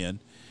sleep in,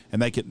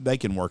 and they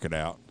can work it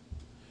out.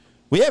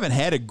 I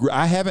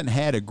haven't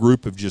had a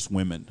group of just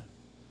women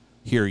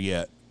here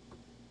yet.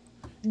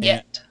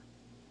 That'd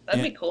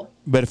be cool.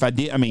 But if I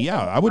did,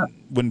 I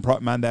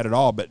wouldn't mind that at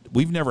all. But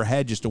we've never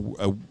had just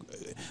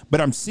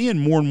but I'm seeing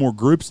more and more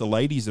groups of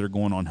ladies that are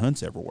going on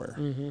hunts everywhere.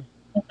 Mm-hmm.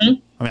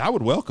 Mm-hmm. I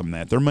would welcome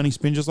that. Their money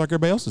spent just like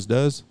everybody else's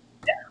does.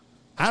 Yeah.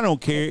 I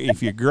don't care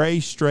if you're gray,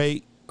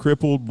 straight,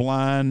 crippled,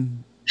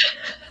 blind,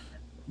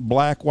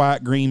 black,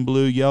 white, green,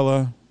 blue,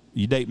 yellow.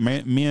 You date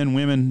men,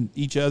 women,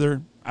 each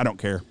other. I don't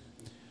care.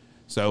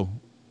 So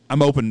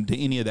I'm open to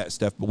any of that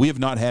stuff, but we have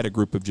not had a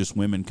group of just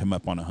women come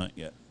up on a hunt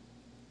yet.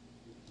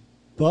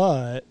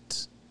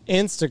 But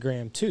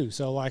Instagram too.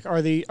 So like,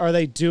 are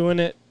they doing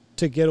it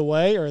to get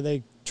away, or are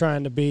they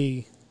trying to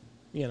be,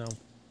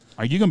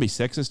 Are you going to be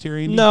sexist here,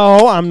 Andy?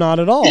 No, I'm not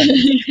at all.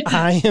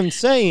 I am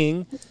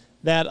saying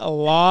that a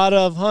lot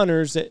of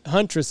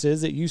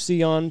huntresses that you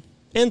see on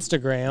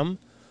Instagram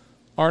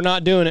are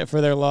not doing it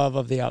for their love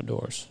of the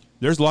outdoors.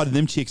 There's a lot of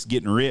them chicks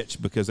getting rich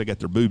because they got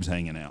their boobs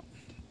hanging out.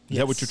 Is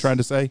that what you're trying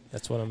to say?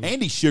 That's what I'm.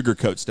 Andy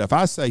sugarcoats stuff.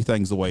 I say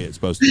things the way it's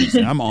supposed to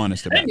be. I'm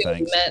honest about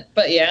things.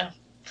 But yeah.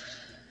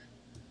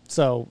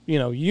 So,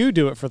 you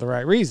do it for the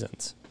right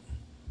reasons.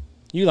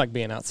 You like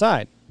being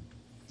outside.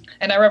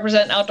 And I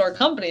represent an outdoor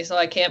company, so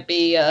I can't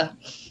be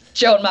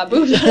showing my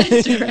boobs on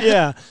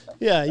Instagram.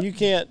 Yeah, you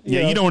can't.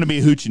 You don't want to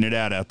be hooching it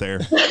out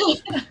there.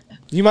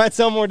 You might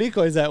sell more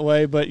decoys that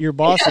way, but your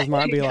bosses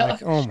might be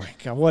like, oh my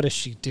God, what is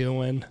she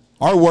doing?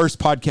 Our worst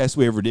podcast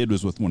we ever did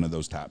was with one of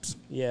those types.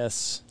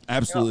 Yes.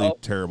 Absolutely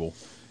terrible.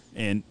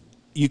 And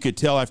you could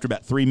tell after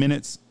about 3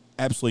 minutes,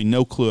 absolutely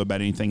no clue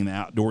about anything in the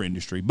outdoor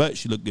industry, but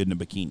she looked good in a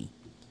bikini.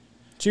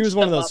 She was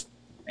one of those.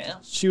 Yeah.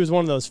 She was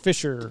one of those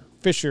Fisher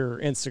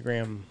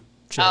Instagram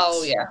chicks.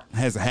 Oh yeah.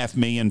 Has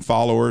 500,000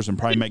 followers and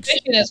probably makes.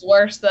 Fishing is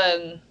worse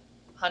than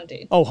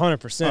hunting. Oh,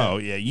 100%. Oh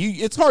yeah.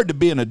 It's hard to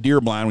be in a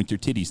deer blind with your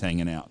titties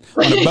hanging out.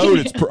 On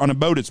a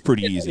boat, it's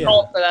pretty easy.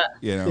 For that.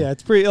 Yeah,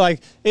 it's pretty.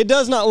 Like, it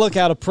does not look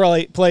out of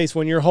place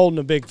when you're holding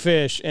a big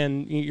fish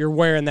and you're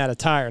wearing that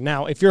attire.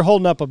 Now, if you're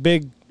holding up a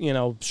big,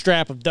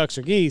 strap of ducks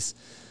or geese,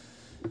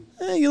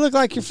 you look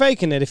like you're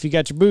faking it if you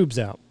got your boobs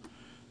out.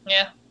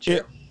 Yeah,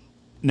 true.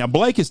 Now,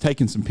 Blake has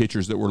taken some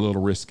pictures that were a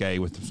little risque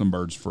with some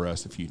birds for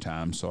us a few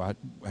times, so I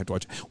have to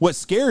watch. What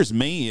scares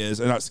me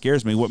is, and not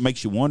scares me, what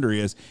makes you wonder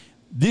is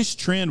this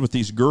trend with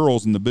these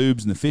girls and the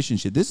boobs and the fish and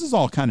shit, this is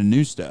all kind of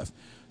new stuff.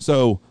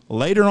 So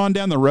later on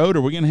down the road,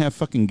 are we going to have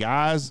fucking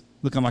guys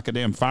looking like a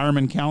damn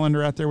fireman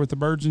calendar out there with the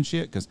birds and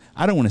shit? Because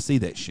I don't want to see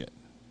that shit.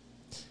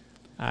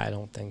 I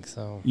don't think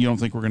so. You don't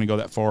think we're going to go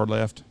that far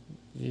left?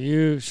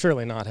 You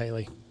surely not,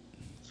 Haley.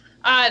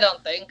 I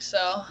don't think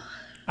so.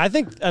 I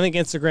think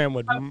Instagram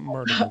would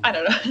murder them. I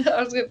don't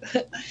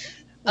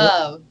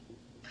know.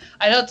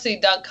 I don't see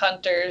duck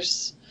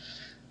hunters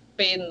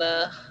being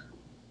the.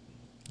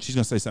 She's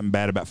gonna say something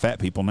bad about fat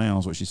people now.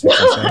 Is what she's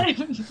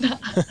saying.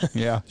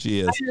 Yeah,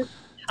 she is.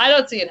 I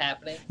don't see it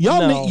happening.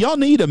 Y'all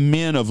need a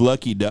Men of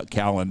Lucky Duck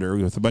calendar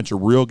with a bunch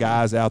of real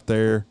guys out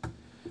there.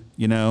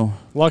 You know,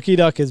 Lucky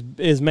Duck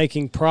is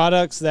making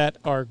products that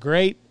are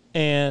great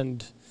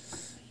and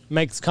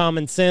makes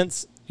common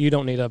sense. You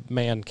don't need a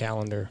man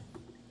calendar.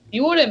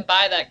 You wouldn't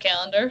buy that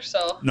calendar,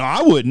 so. No,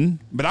 I wouldn't.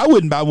 But I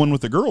wouldn't buy one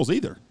with the girls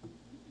either.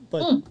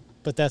 But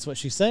that's what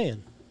she's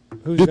saying.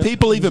 Do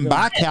people even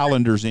buy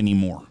calendars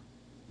anymore?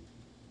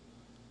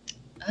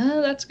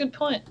 That's a good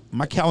point.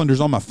 My calendar's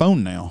on my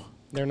phone now.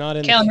 They're not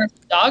in calendar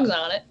with dogs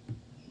on it.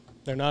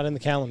 They're not in the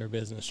calendar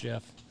business,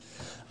 Jeff.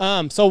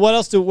 So what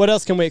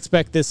else can we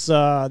expect this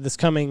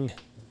coming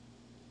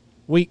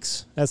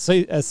weeks as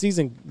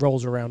season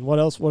rolls around? What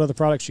other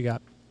products you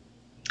got?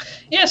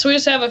 Yeah, so we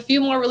just have a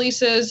few more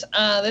releases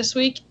this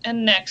week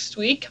and next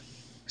week.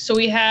 So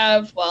we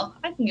have, well,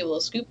 I can give a little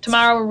scoop.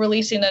 Tomorrow we're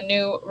releasing a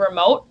new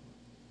remote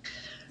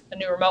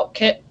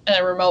kit and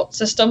a remote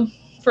system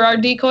for our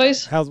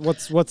decoys.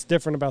 What's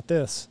different about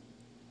this?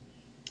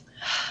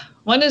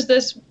 When is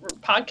this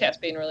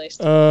podcast being released?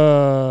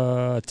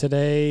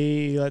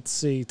 Today. Let's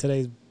see.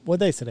 What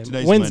day is today?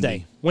 Today's Wednesday.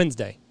 Monday.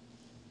 Wednesday.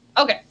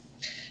 Okay.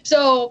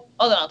 So,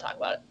 then I'll talk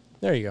about it.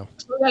 There you go.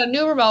 So we got a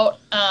new remote,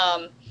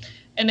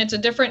 and it's a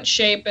different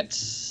shape. I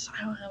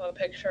don't have a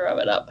picture of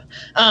it up.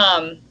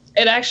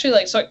 It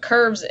actually so it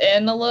curves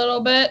in a little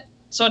bit,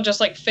 so it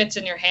just fits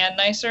in your hand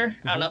nicer.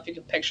 Mm-hmm. I don't know if you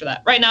can picture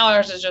that. Right now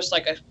ours is just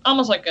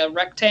almost like a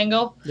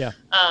rectangle. Yeah.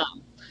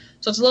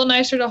 So it's a little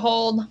nicer to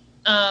hold.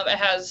 It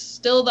has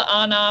still the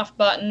on-off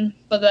button,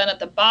 but then at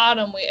the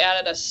bottom we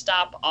added a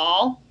stop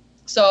all.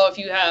 So if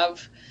you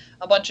have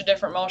a bunch of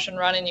different motion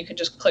running, you can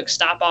just click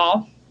stop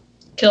all,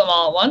 kill them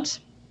all at once.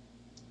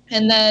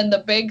 And then the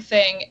big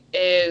thing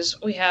is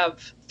we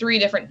have 3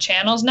 different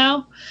channels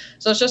now.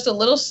 So it's just a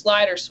little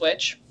slider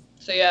switch.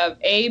 So you have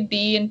A,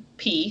 B, and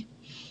P.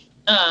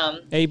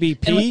 A, B,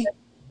 P?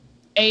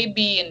 A,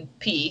 B, and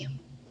P.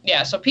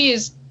 Yeah, so P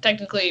is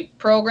technically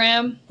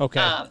program.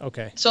 Okay,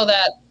 okay. So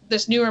that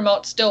this new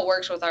remote still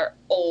works with our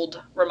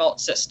old remote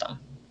system.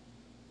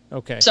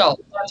 Okay. So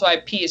that's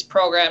why P is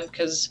programmed,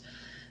 because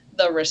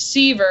the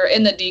receiver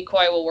in the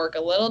decoy will work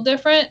a little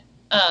different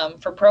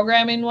for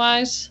programming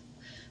wise.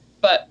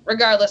 But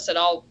regardless, it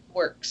all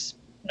works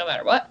no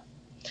matter what.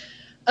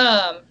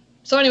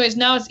 So anyways,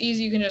 now it's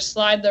easy. You can just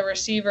slide the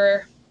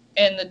receiver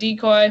in the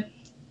decoy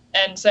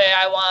and say,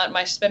 I want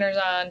my spinners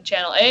on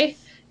channel A.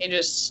 You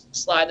just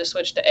slide the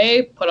switch to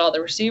A, put all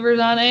the receivers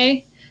on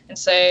A, and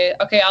say,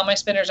 okay, all my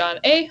spinners on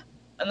A.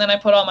 And then I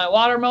put all my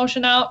water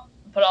motion out,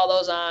 put all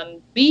those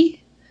on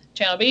B,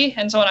 channel B.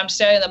 And so when I'm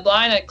setting the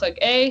blind, I click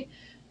A,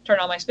 turn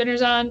all my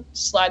spinners on,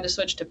 slide the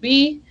switch to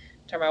B,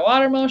 turn my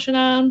water motion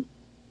on.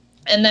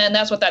 And then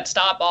that's what that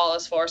stop all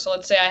is for. So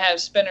let's say I have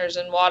spinners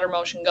and water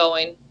motion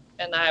going,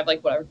 and I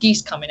have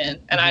geese coming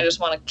in, and I just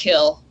want to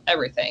kill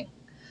everything.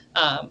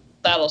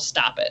 That'll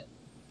stop it.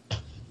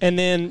 And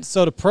then,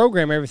 so to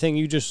program everything,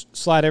 you just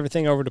slide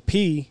everything over to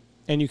P,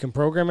 and you can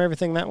program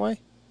everything that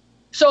way?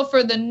 So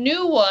for the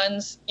new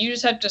ones, you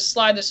just have to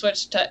slide the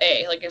switch to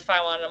A, if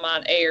I want them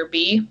on A or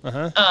B.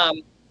 Uh-huh.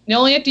 You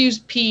only have to use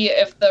P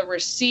if the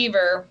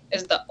receiver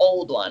is the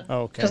old one.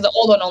 Oh, okay. Because the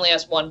old one only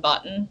has one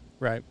button.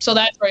 Right. So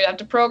that's where you have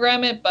to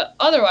program it. But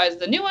otherwise,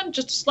 the new one,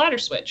 just a slider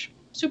switch.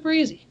 Super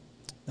easy.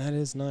 That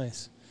is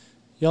nice.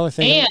 Y'all are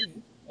thinking...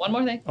 And one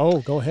more thing. Oh,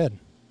 go ahead.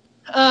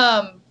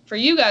 For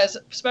you guys,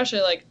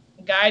 especially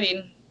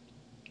guiding,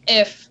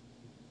 if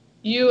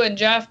you and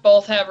Jeff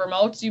both have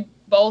remotes, you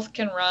both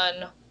can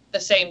run the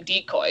same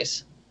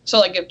decoys.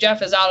 So if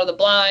Jeff is out of the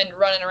blind,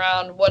 running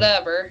around,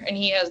 whatever, and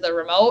he has the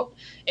remote,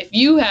 if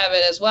you have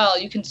it as well,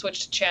 you can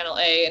switch to channel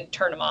A and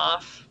turn them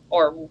off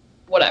or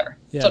whatever.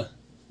 Yeah. So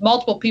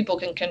multiple people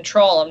can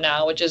control them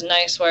now, which is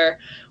nice, where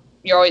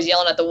you're always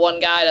yelling at the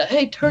one guy to,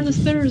 hey, turn the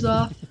spinners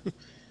off.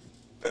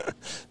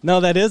 No,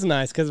 that is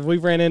nice, because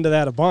we've ran into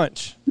that a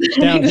bunch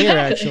down here,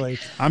 actually.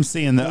 I'm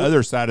seeing the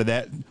other side of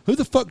that. Who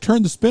the fuck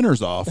turned the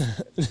spinners off?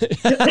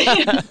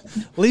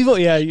 Leave it.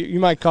 Yeah, you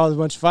might cause a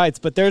bunch of fights,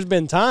 but there's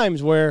been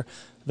times where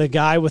the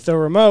guy with the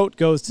remote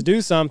goes to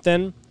do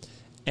something,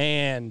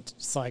 and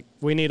it's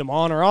we need him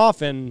on or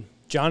off, and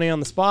Johnny on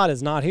the spot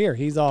is not here.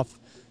 He's off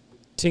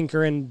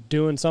tinkering,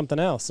 doing something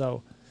else.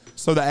 So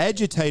the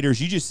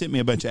agitators, you just sent me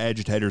a bunch of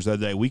agitators the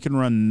other day. We can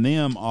run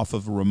them off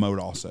of a remote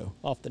also.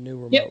 Off the new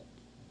remote. Yep.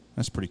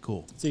 That's pretty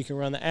cool. So you can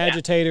run the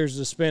agitators,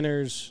 the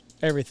spinners,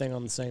 everything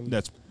on the same.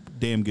 That's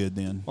damn good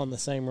then. On the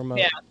same remote.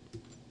 Yeah.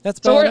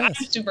 That's so badass. I'm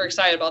super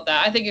excited about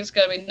that. I think it's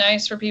going to be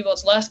nice for people.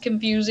 It's less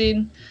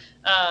confusing.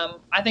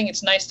 I think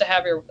it's nice to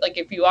have your,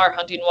 if you are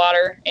hunting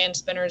water and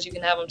spinners, you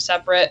can have them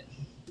separate.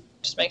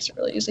 Just makes it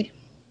really easy.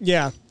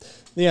 Yeah.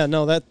 Yeah,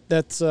 no,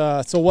 that's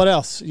so what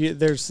else?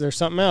 There's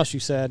something else you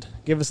said.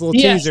 Give us a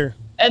little teaser.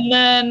 And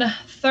then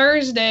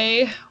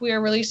Thursday we are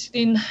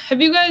releasing,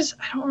 have you guys,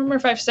 I don't remember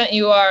if I've sent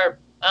you our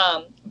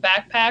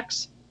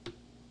backpacks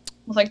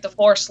with the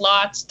 4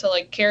 slots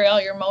to carry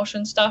all your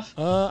motion stuff.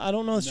 I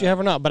don't know if you have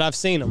or not, but I've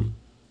seen them.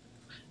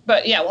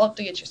 But yeah, we'll have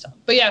to get you some.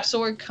 But yeah,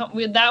 so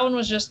that one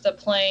was just the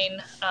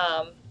plain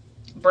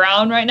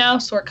brown right now.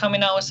 So we're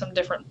coming out with some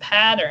different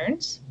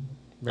patterns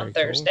on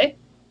Thursday.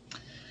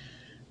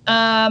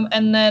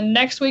 And then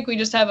next week we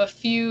just have a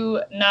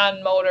few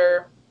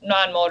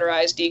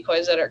non-motorized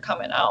decoys that are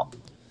coming out.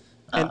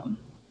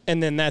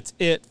 And then that's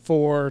it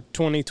for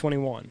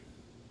 2021.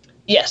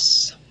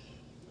 Yes.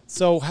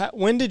 So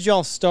when did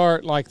y'all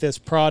start like this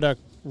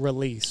product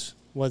release?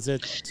 Was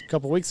it a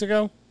couple weeks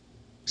ago?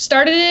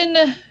 Started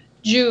in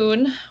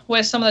June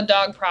with some of the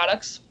dog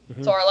products.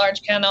 Mm-hmm. So our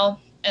large kennel,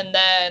 and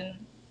then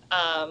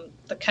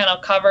the kennel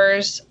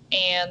covers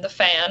and the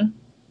fan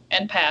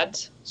and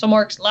pads. So a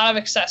lot of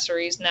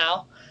accessories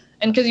now.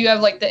 And because you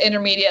have like the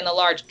intermediate and the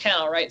large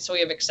kennel, right? So we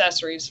have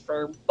accessories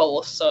for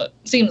both. So it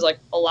seems like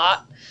a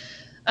lot.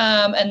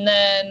 And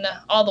then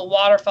all the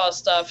waterfowl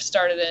stuff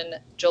started in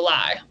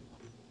July.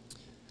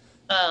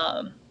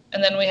 And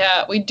then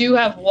we do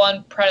have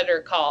one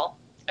predator call.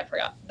 I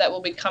forgot that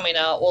will be coming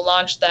out. We'll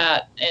launch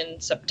that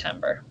in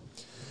September.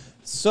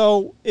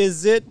 So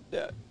is it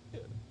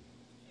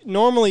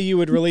normally you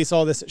would release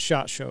all this at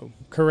SHOT Show,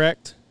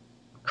 correct?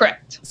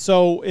 Correct.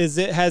 So has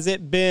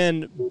it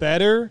been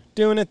better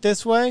doing it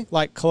this way,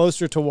 like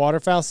closer to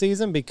waterfowl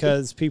season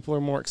because people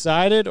are more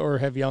excited, or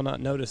have y'all not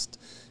noticed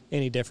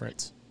any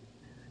difference?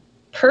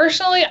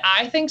 Personally,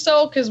 I think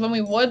so, because when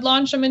we would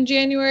launch them in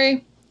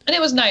January, and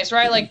it was nice,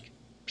 right? Like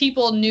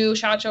people knew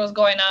SHOT Show was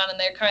going on and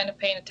they're kind of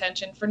paying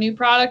attention for new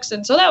products.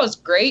 And so that was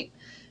great.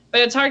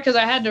 But it's hard because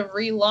I had to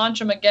relaunch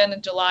them again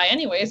in July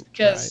anyways,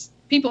 because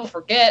people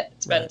forget.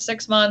 It's been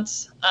 6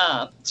 months.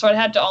 So I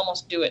had to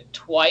almost do it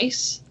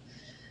twice.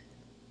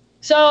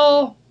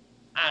 So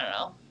I don't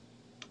know.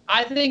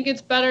 I think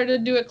it's better to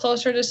do it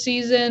closer to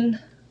season,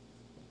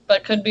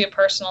 but it could be a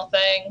personal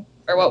thing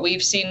or what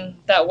we've seen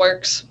that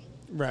works.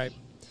 Right.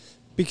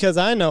 Because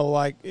I know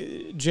like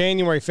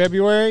January,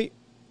 February,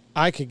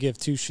 I could give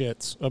two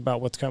shits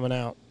about what's coming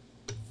out.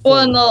 Well,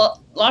 and a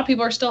lot of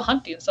people are still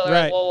hunting, so they're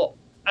like, well,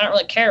 I don't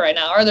really care right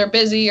now. Or they're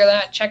busy, or they're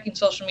not checking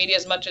social media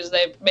as much as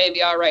they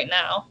maybe are right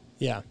now.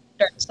 Yeah.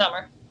 During the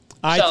summer.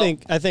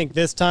 I think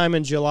this time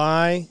in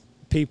July,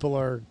 people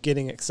are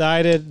getting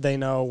excited. They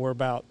know we're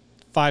about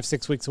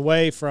 5-6 weeks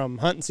away from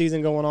hunting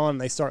season going on.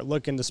 And they start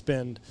looking to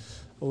spend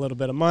a little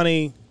bit of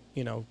money,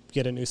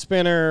 get a new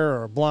spinner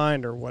or a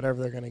blind or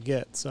whatever they're going to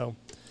get. So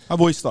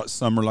I've always thought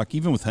summer, like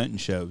even with hunting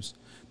shows,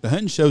 the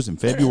hunting shows in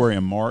February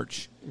and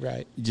March,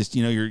 right? Just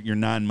you're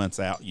 9 months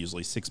out,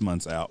 usually 6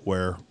 months out.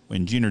 Where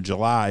in June or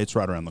July, it's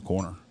right around the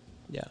corner.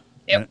 Yeah.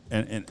 Yep.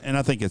 And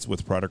I think it's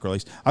with product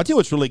release. I'll tell you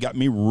what's really got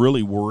me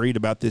really worried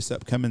about this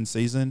upcoming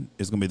season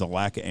is going to be the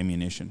lack of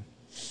ammunition.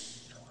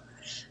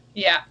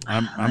 Yeah.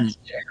 I'm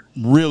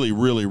really,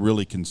 really,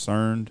 really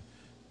concerned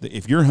that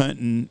if you're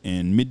hunting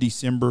in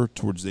mid-December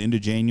towards the end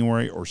of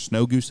January or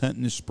snow goose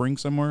hunting this spring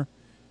somewhere,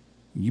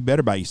 you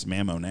better buy you some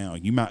ammo now.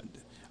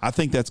 I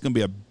think that's going to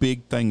be a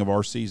big thing of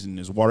our season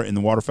in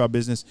the waterfowl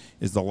business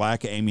is the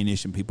lack of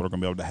ammunition people are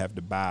going to be able to have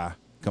to buy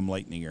come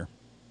late in the year.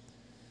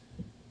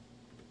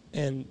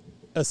 And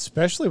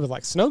especially with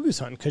like snow goose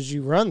hunting, because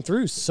you run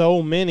through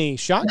so many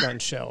shotgun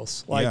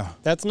shells. Like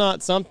that's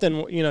not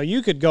something,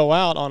 you could go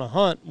out on a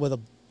hunt with a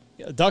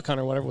duck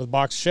hunt or whatever with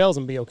boxed shells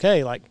and be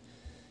okay. Like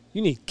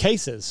you need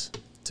cases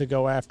to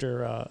go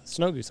after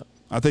snow goose hunting.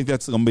 I think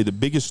that's going to be the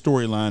biggest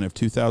storyline of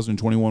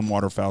 2021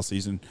 waterfowl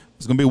season.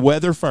 It's going to be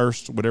weather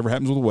first, whatever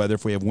happens with the weather,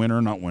 if we have winter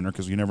or not winter,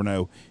 because you never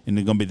know. And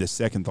it's going to be the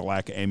second, the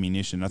lack of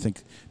ammunition. I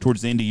think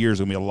towards the end of the year, there's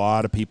going to be a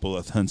lot of people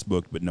with hunts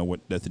booked, but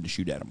nothing to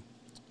shoot at them.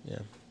 Yeah.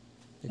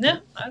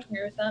 I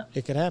agree with that.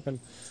 It could happen.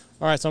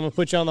 All right, so I'm going to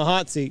put you on the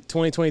hot seat.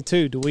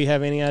 2022, do we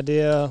have any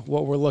idea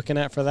what we're looking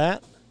at for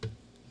that?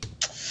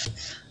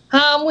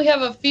 We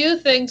have a few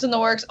things in the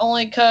works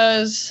only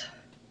because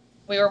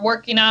we were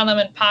working on them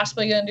and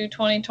possibly going to do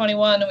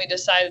 2021, and we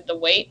decided to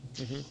wait.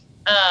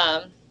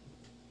 Mm-hmm.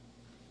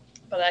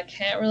 But I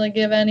can't really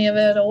give any of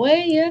it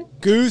away yet.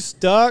 Goose,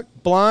 duck,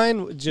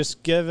 blind,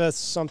 just give us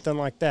something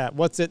like that.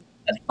 What's it?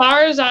 As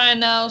far as I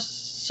know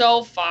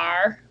so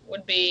far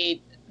would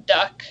be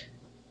duck,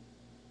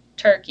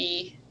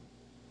 turkey,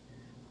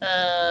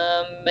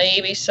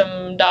 maybe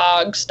some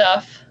dog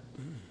stuff.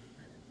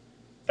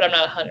 But I'm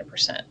not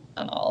 100%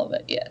 on all of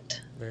it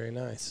yet. Very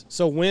nice.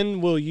 So when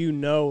will you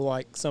know,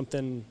 like,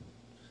 something,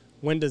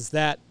 when does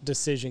that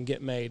decision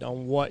get made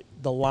on what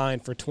the line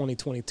for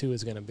 2022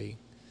 is going to be?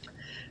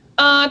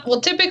 Well,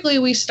 typically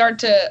we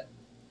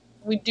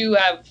do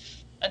have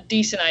a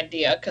decent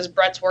idea because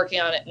Brett's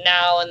working on it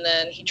now, and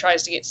then he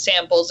tries to get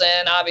samples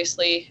in.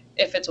 Obviously,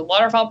 if it's a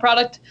waterfowl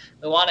product,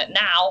 we want it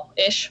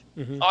now-ish,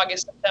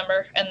 August,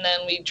 September, and then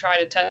we try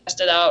to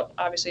test it out,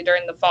 obviously,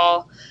 during the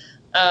fall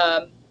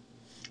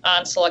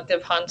on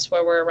selective hunts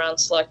where we're around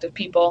selective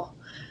people.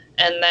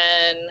 And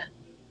then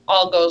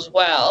all goes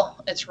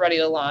well, it's ready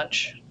to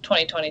launch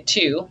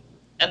 2022.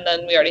 And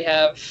then we already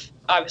have,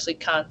 obviously,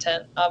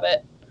 content of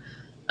it.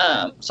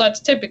 So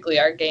that's typically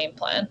our game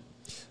plan.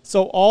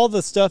 So all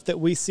the stuff that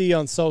we see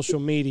on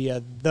social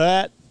media,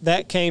 that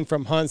came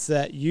from hunts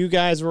that you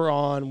guys were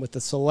on with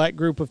a select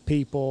group of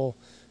people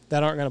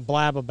that aren't going to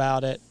blab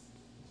about it,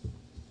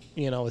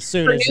 as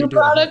soon as you do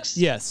products?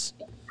 Yes.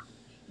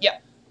 Yeah.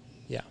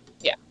 Yeah.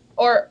 Yeah.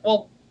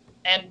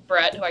 And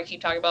Brett, who I keep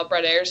talking about,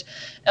 Brett Ayers,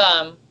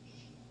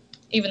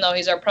 even though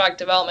he's our product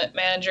development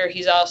manager,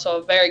 he's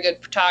also a very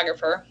good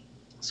photographer.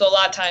 So a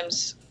lot of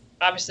times,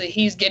 obviously,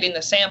 he's getting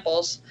the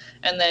samples,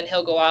 and then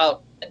he'll go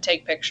out and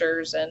take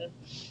pictures and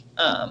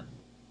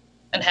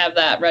have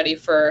that ready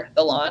for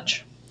the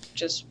launch,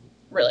 which is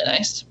really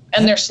nice.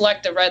 And they're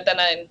selective, right?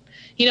 Then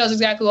he knows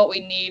exactly what we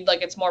need.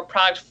 Like, it's more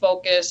product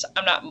focused.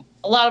 A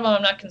lot of them,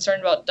 I'm not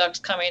concerned about ducks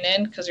coming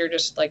in because you're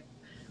just like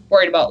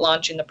worried about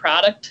launching the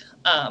product.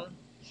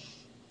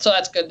 So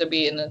that's good to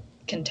be in a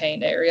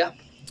contained area.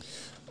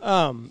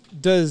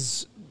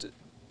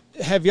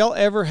 Have y'all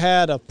ever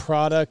had a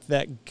product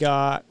that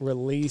got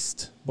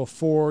released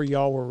before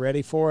y'all were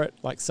ready for it?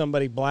 Like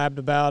somebody blabbed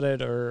about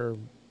it or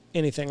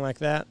anything like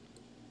that?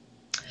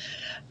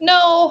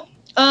 No.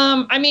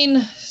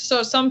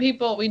 So some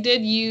people, we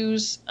did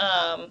use,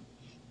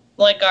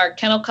 like our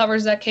kennel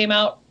covers that came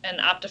out and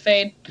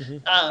Optifade.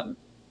 Mm-hmm.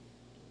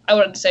 I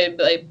wouldn't say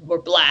they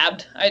were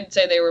blabbed. I'd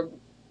say they were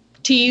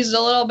teased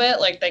a little bit.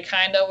 Like they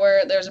kind of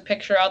were. There's a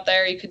picture out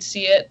there. You could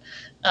see it.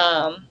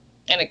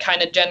 And it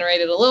kind of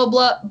generated a little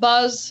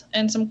buzz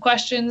and some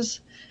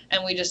questions.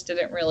 And we just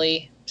didn't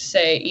really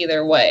say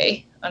either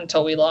way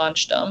until we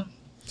launched them.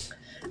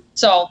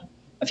 So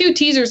a few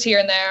teasers here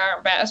and there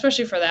aren't bad,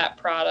 especially for that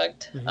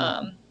product.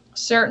 Mm-hmm.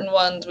 Certain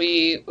ones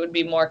we would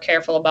be more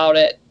careful about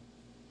it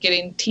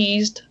getting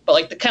teased. But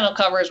like the kennel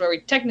covers where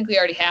we technically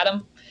already had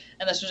them,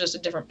 and this was just a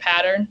different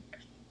pattern,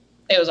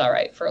 it was all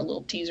right for a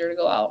little teaser to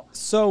go out.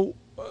 So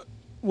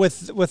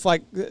with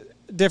like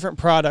different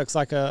products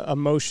like a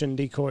motion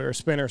decoy or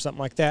spinner or something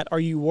like that, are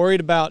you worried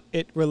about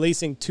it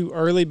releasing too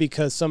early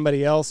because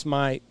somebody else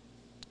might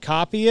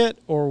copy it,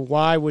 or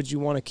why would you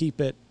want to keep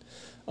it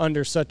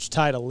under such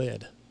tight a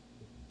lid?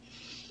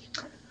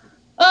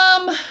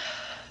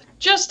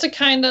 Just to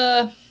kind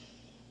of,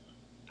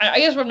 I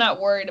guess I'm not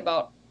worried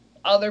about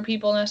other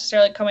people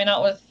necessarily coming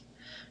out with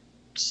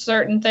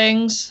certain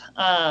things.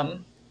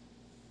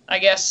 I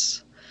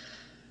guess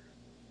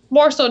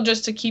more so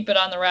just to keep it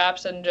on the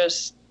wraps and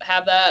just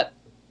have that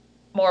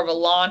more of a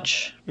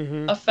launch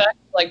mm-hmm. effect,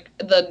 like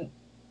the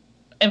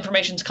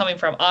information's coming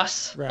from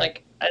us, right,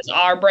 like as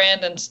our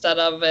brand, instead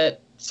of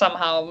it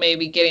somehow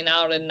maybe getting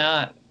out and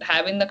not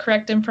having the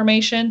correct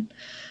information.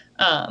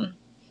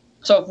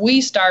 So if we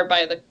start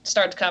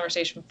the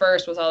conversation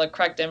first with all the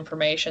correct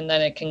information,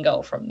 then it can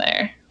go from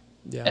there.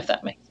 Yeah. If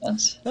that makes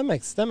sense. That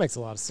makes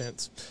a lot of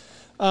sense.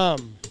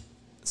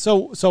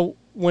 So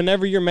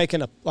whenever you're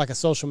making a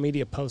social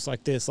media post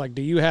like this, like,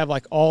 do you have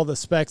like all the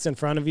specs in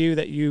front of you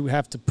that you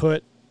have to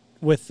put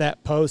with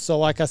that post? So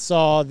like I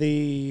saw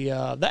the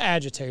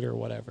agitator or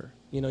whatever,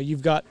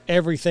 you've got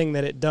everything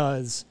that it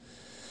does.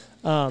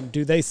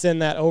 Do they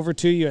send that over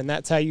to you and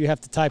that's how you have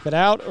to type it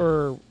out,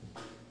 or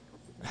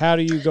how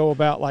do you go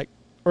about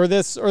or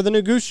the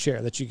new goose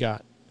chair that you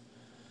got?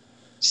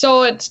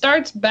 So it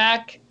starts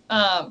back.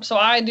 So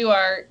I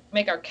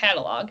make our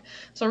catalog.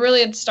 So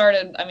really it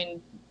started,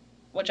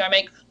 which I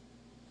make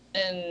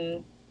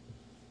in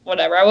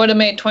whatever. I would have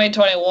made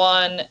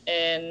 2021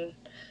 in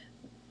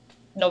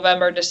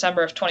November,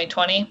 December of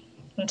 2020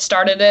 and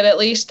started it at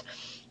least.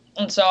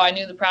 And so I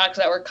knew the products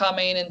that were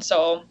coming. And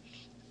so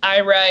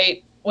I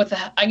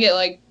get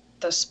like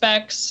the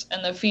specs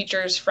and the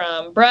features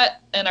from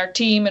Brett and our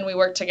team, and we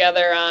work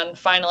together on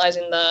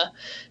finalizing the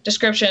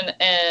description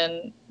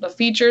and the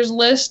features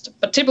list.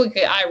 But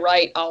typically I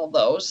write all of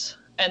those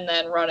and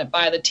then run it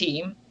by the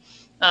team.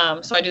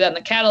 So I do that in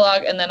the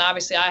catalog, and then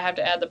obviously I have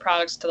to add the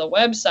products to the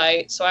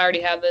website. So I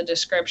already have the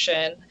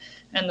description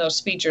and those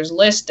features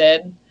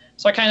listed.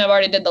 So I kind of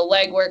already did the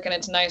legwork, and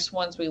it's nice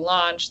once we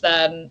launch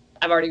then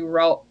I've already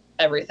wrote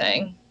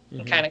everything mm-hmm.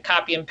 and kind of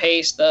copy and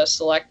paste the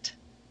select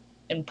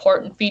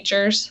important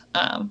features,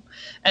 and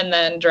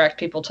then direct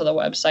people to the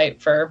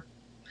website for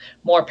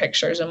more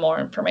pictures and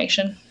more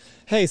information.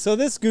 Hey, so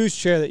this goose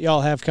chair that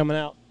y'all have coming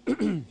out,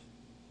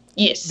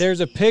 yes, there's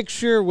a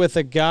picture with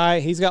a guy,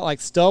 he's got like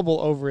stubble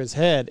over his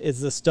head.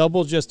 Is the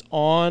stubble just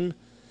on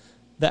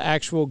the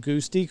actual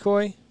goose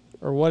decoy,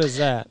 or what is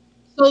that?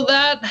 So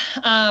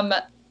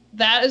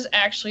that is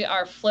actually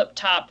our flip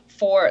top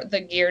for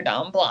the gear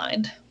down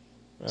blind.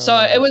 So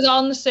it was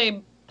on the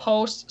same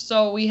post.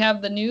 So we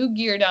have the new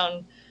gear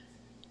down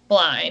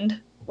blind,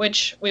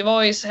 which we've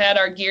always had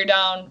our gear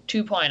down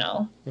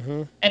 2.0,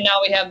 mm-hmm. and now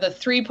we have the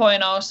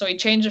 3.0. So we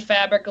changed the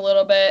fabric a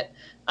little bit.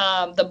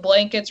 The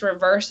blanket's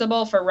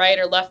reversible for right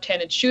or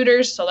left-handed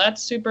shooters, so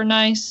that's super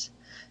nice.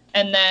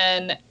 And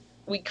then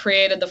we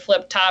created the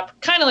flip top,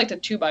 kind of like the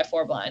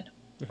 2x4 blind.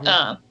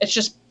 Mm-hmm. It's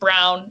just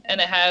brown,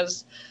 and it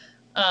has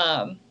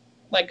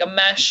like a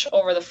mesh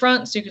over the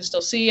front, so you can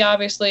still see,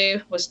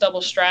 obviously, with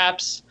stubble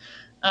straps.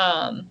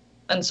 And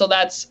so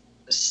that's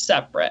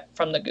separate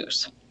from the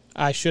goose.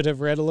 I should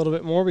have read a little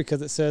bit more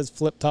because it says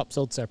flip top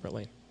sold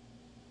separately.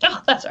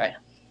 Oh, that's all right.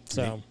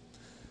 So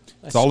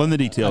it's all in the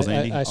details,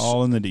 Andy.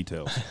 All in the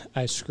details.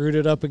 I screwed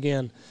it up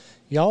again.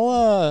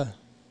 Y'all,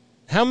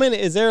 how many,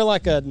 is there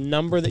like a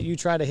number that you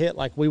try to hit?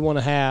 Like, we want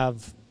to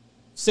have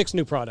 6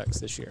 new products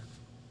this year.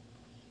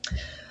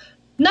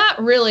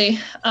 Not really.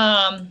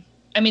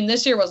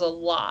 This year was a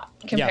lot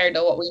compared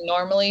to what we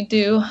normally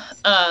do.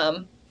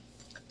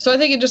 So I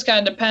think it just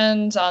kind of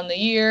depends on the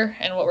year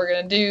and what we're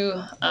going to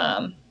do.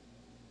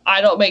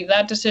 I don't make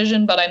that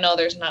decision, but I know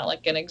there's not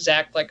like an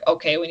exact, like,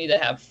 okay, we need to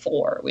have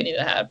 4, we need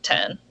to have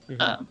 10.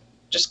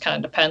 Just kind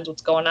of depends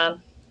what's going on.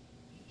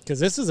 Because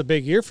this is a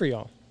big year for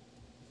y'all.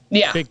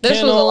 Yeah, big this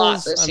kennels, was a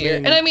lot this year.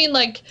 mean, And I mean,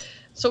 like,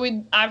 so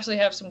we obviously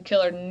have some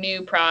killer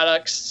new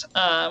products.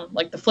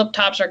 Like the flip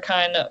tops are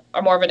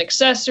more of an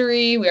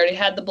accessory. We already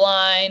had the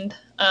blind.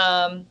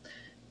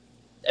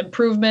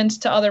 Improvements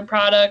to other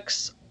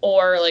products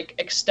or like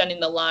extending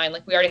the line.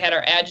 Like we already had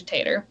our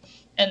agitator,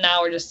 and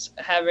now we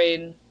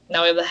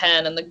have the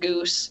hen and the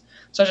goose.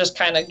 So just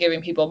kind of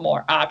giving people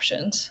more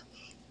options.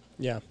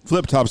 Yeah.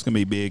 Flip top's going to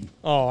be big.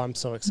 Oh, I'm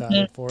so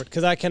excited for it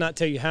because I cannot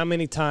tell you how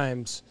many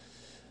times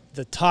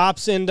the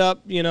tops end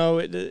up,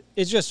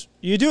 it's just,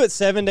 you do it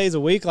 7 days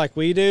a week like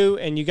we do,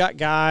 and you got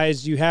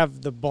guys, you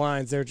have the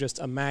blinds, they're just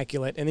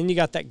immaculate, and then you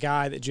got that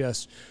guy that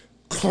just,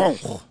 you're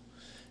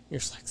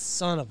just like,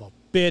 son of a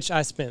bitch,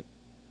 I spent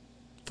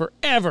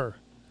forever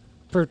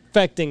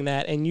perfecting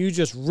that, and you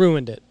just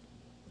ruined it.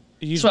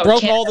 You just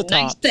broke all the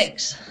tops. Nice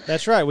things.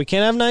 That's right. We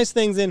can't have nice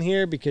things in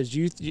here because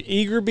you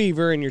eager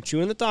beaver and you're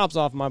chewing the tops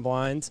off my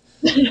blinds.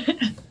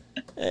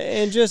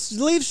 And just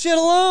leave shit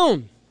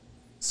alone.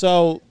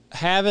 So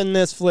having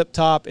this flip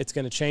top, it's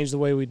going to change the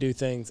way we do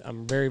things.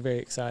 I'm very, very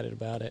excited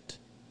about it.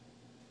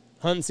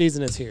 Hunting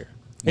season is here.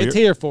 It's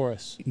here for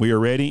us. We are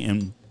ready,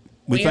 and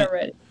we are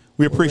ready.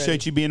 We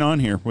appreciate you being on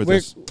here with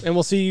us. And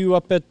we'll see you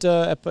up at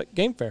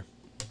Game Fair.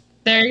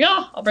 There you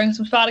go. I'll bring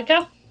some spotted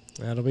cow.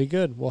 That'll be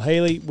good. Well,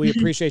 Haley, we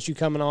appreciate you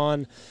coming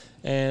on,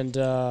 and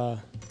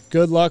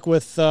good luck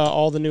with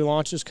all the new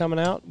launches coming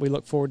out. We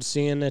look forward to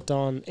seeing it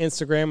on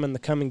Instagram in the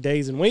coming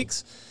days and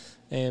weeks,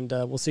 and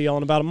we'll see y'all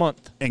in about a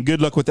month. And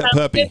good luck with that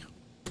puppy.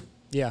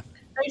 Yeah.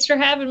 Thanks for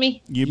having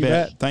me. You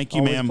bet. Thank you,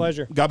 Always ma'am.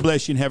 Pleasure. God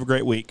bless you and have a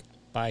great week.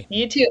 Bye.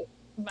 You too.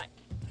 Bye.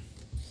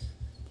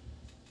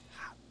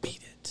 Beat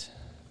it.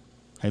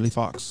 Haley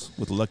Fochs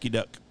with Lucky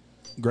Duck.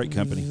 Great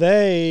company.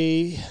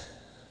 They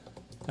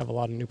have a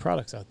lot of new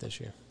products out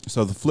this year.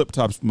 So the flip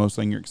top's the most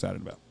thing you're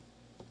excited about.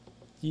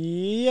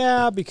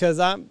 Yeah, because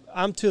I'm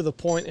to the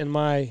point in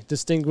my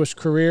distinguished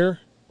career,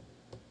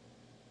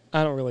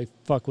 I don't really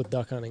fuck with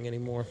duck hunting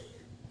anymore.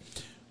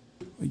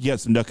 You got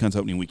some duck hunts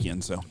opening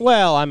weekend, so.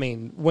 Well, I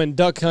mean, when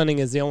duck hunting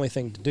is the only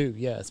thing to do,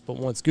 yes. But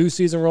once goose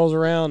season rolls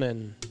around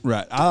and...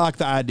 Right. I like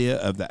the idea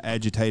of the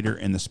agitator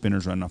and the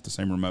spinners running off the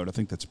same remote. I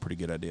think that's a pretty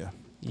good idea.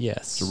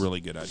 Yes. It's a really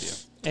good idea.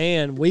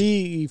 And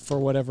we, for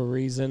whatever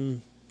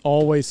reason,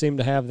 always seem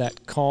to have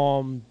that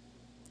calm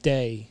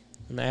day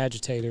in the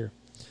agitator.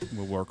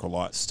 We'll work a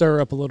lot.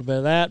 Stir up a little bit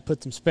of that,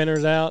 put some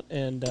spinners out,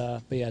 and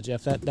but yeah,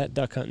 Jeff, that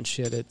duck hunting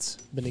shit, it's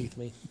beneath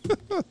me.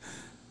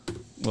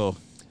 Well,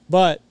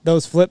 but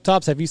those flip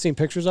tops, have you seen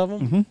pictures of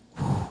them?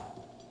 Mm-hmm.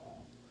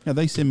 Yeah,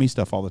 they send me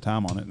stuff all the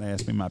time on it. They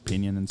ask me my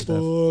opinion and stuff.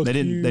 Fuck They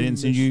didn't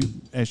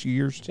ask you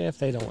yours? Jeff,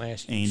 they don't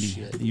ask you Andy,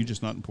 shit. you're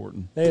just not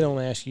important. They don't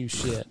ask you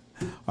shit.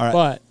 All right.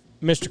 But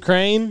Mr.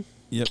 Crane,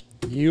 Yep.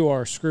 you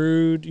are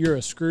screwed. You're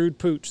a screwed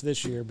pooch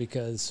this year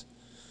because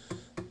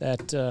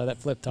that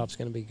flip top's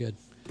going to be good.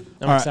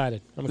 I'm All right.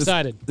 excited. I'm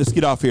excited. Let's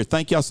get off here.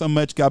 Thank y'all so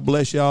much. God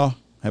bless y'all.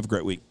 Have a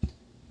great week.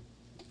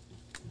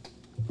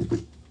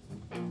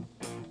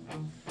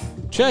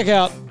 Check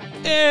out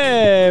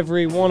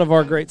every one of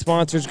our great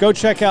sponsors. Go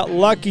check out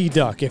Lucky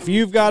Duck. If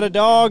you've got a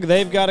dog,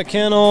 they've got a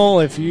kennel.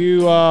 If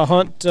you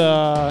hunt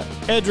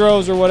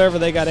hedgerows or whatever,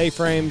 they got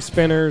A-frames,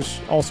 spinners,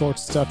 all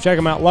sorts of stuff. Check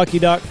them out. Lucky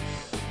Duck.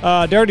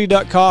 Dirty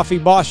Duck Coffee,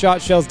 Boss Shot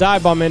Shells,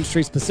 Dive Bomb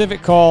Industry,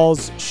 Specific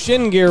Calls,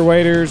 Shin Gear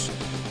Waders.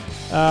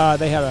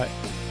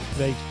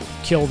 They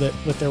killed it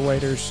with their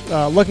waders.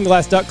 Looking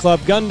Glass Duck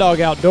Club, Gun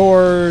Dog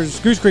Outdoors,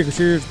 Goose Creek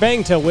Retrievers,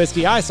 Bangtail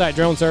Whiskey, Eyesight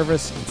Drone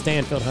Service, and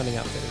Stanfield Hunting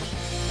Outfitters.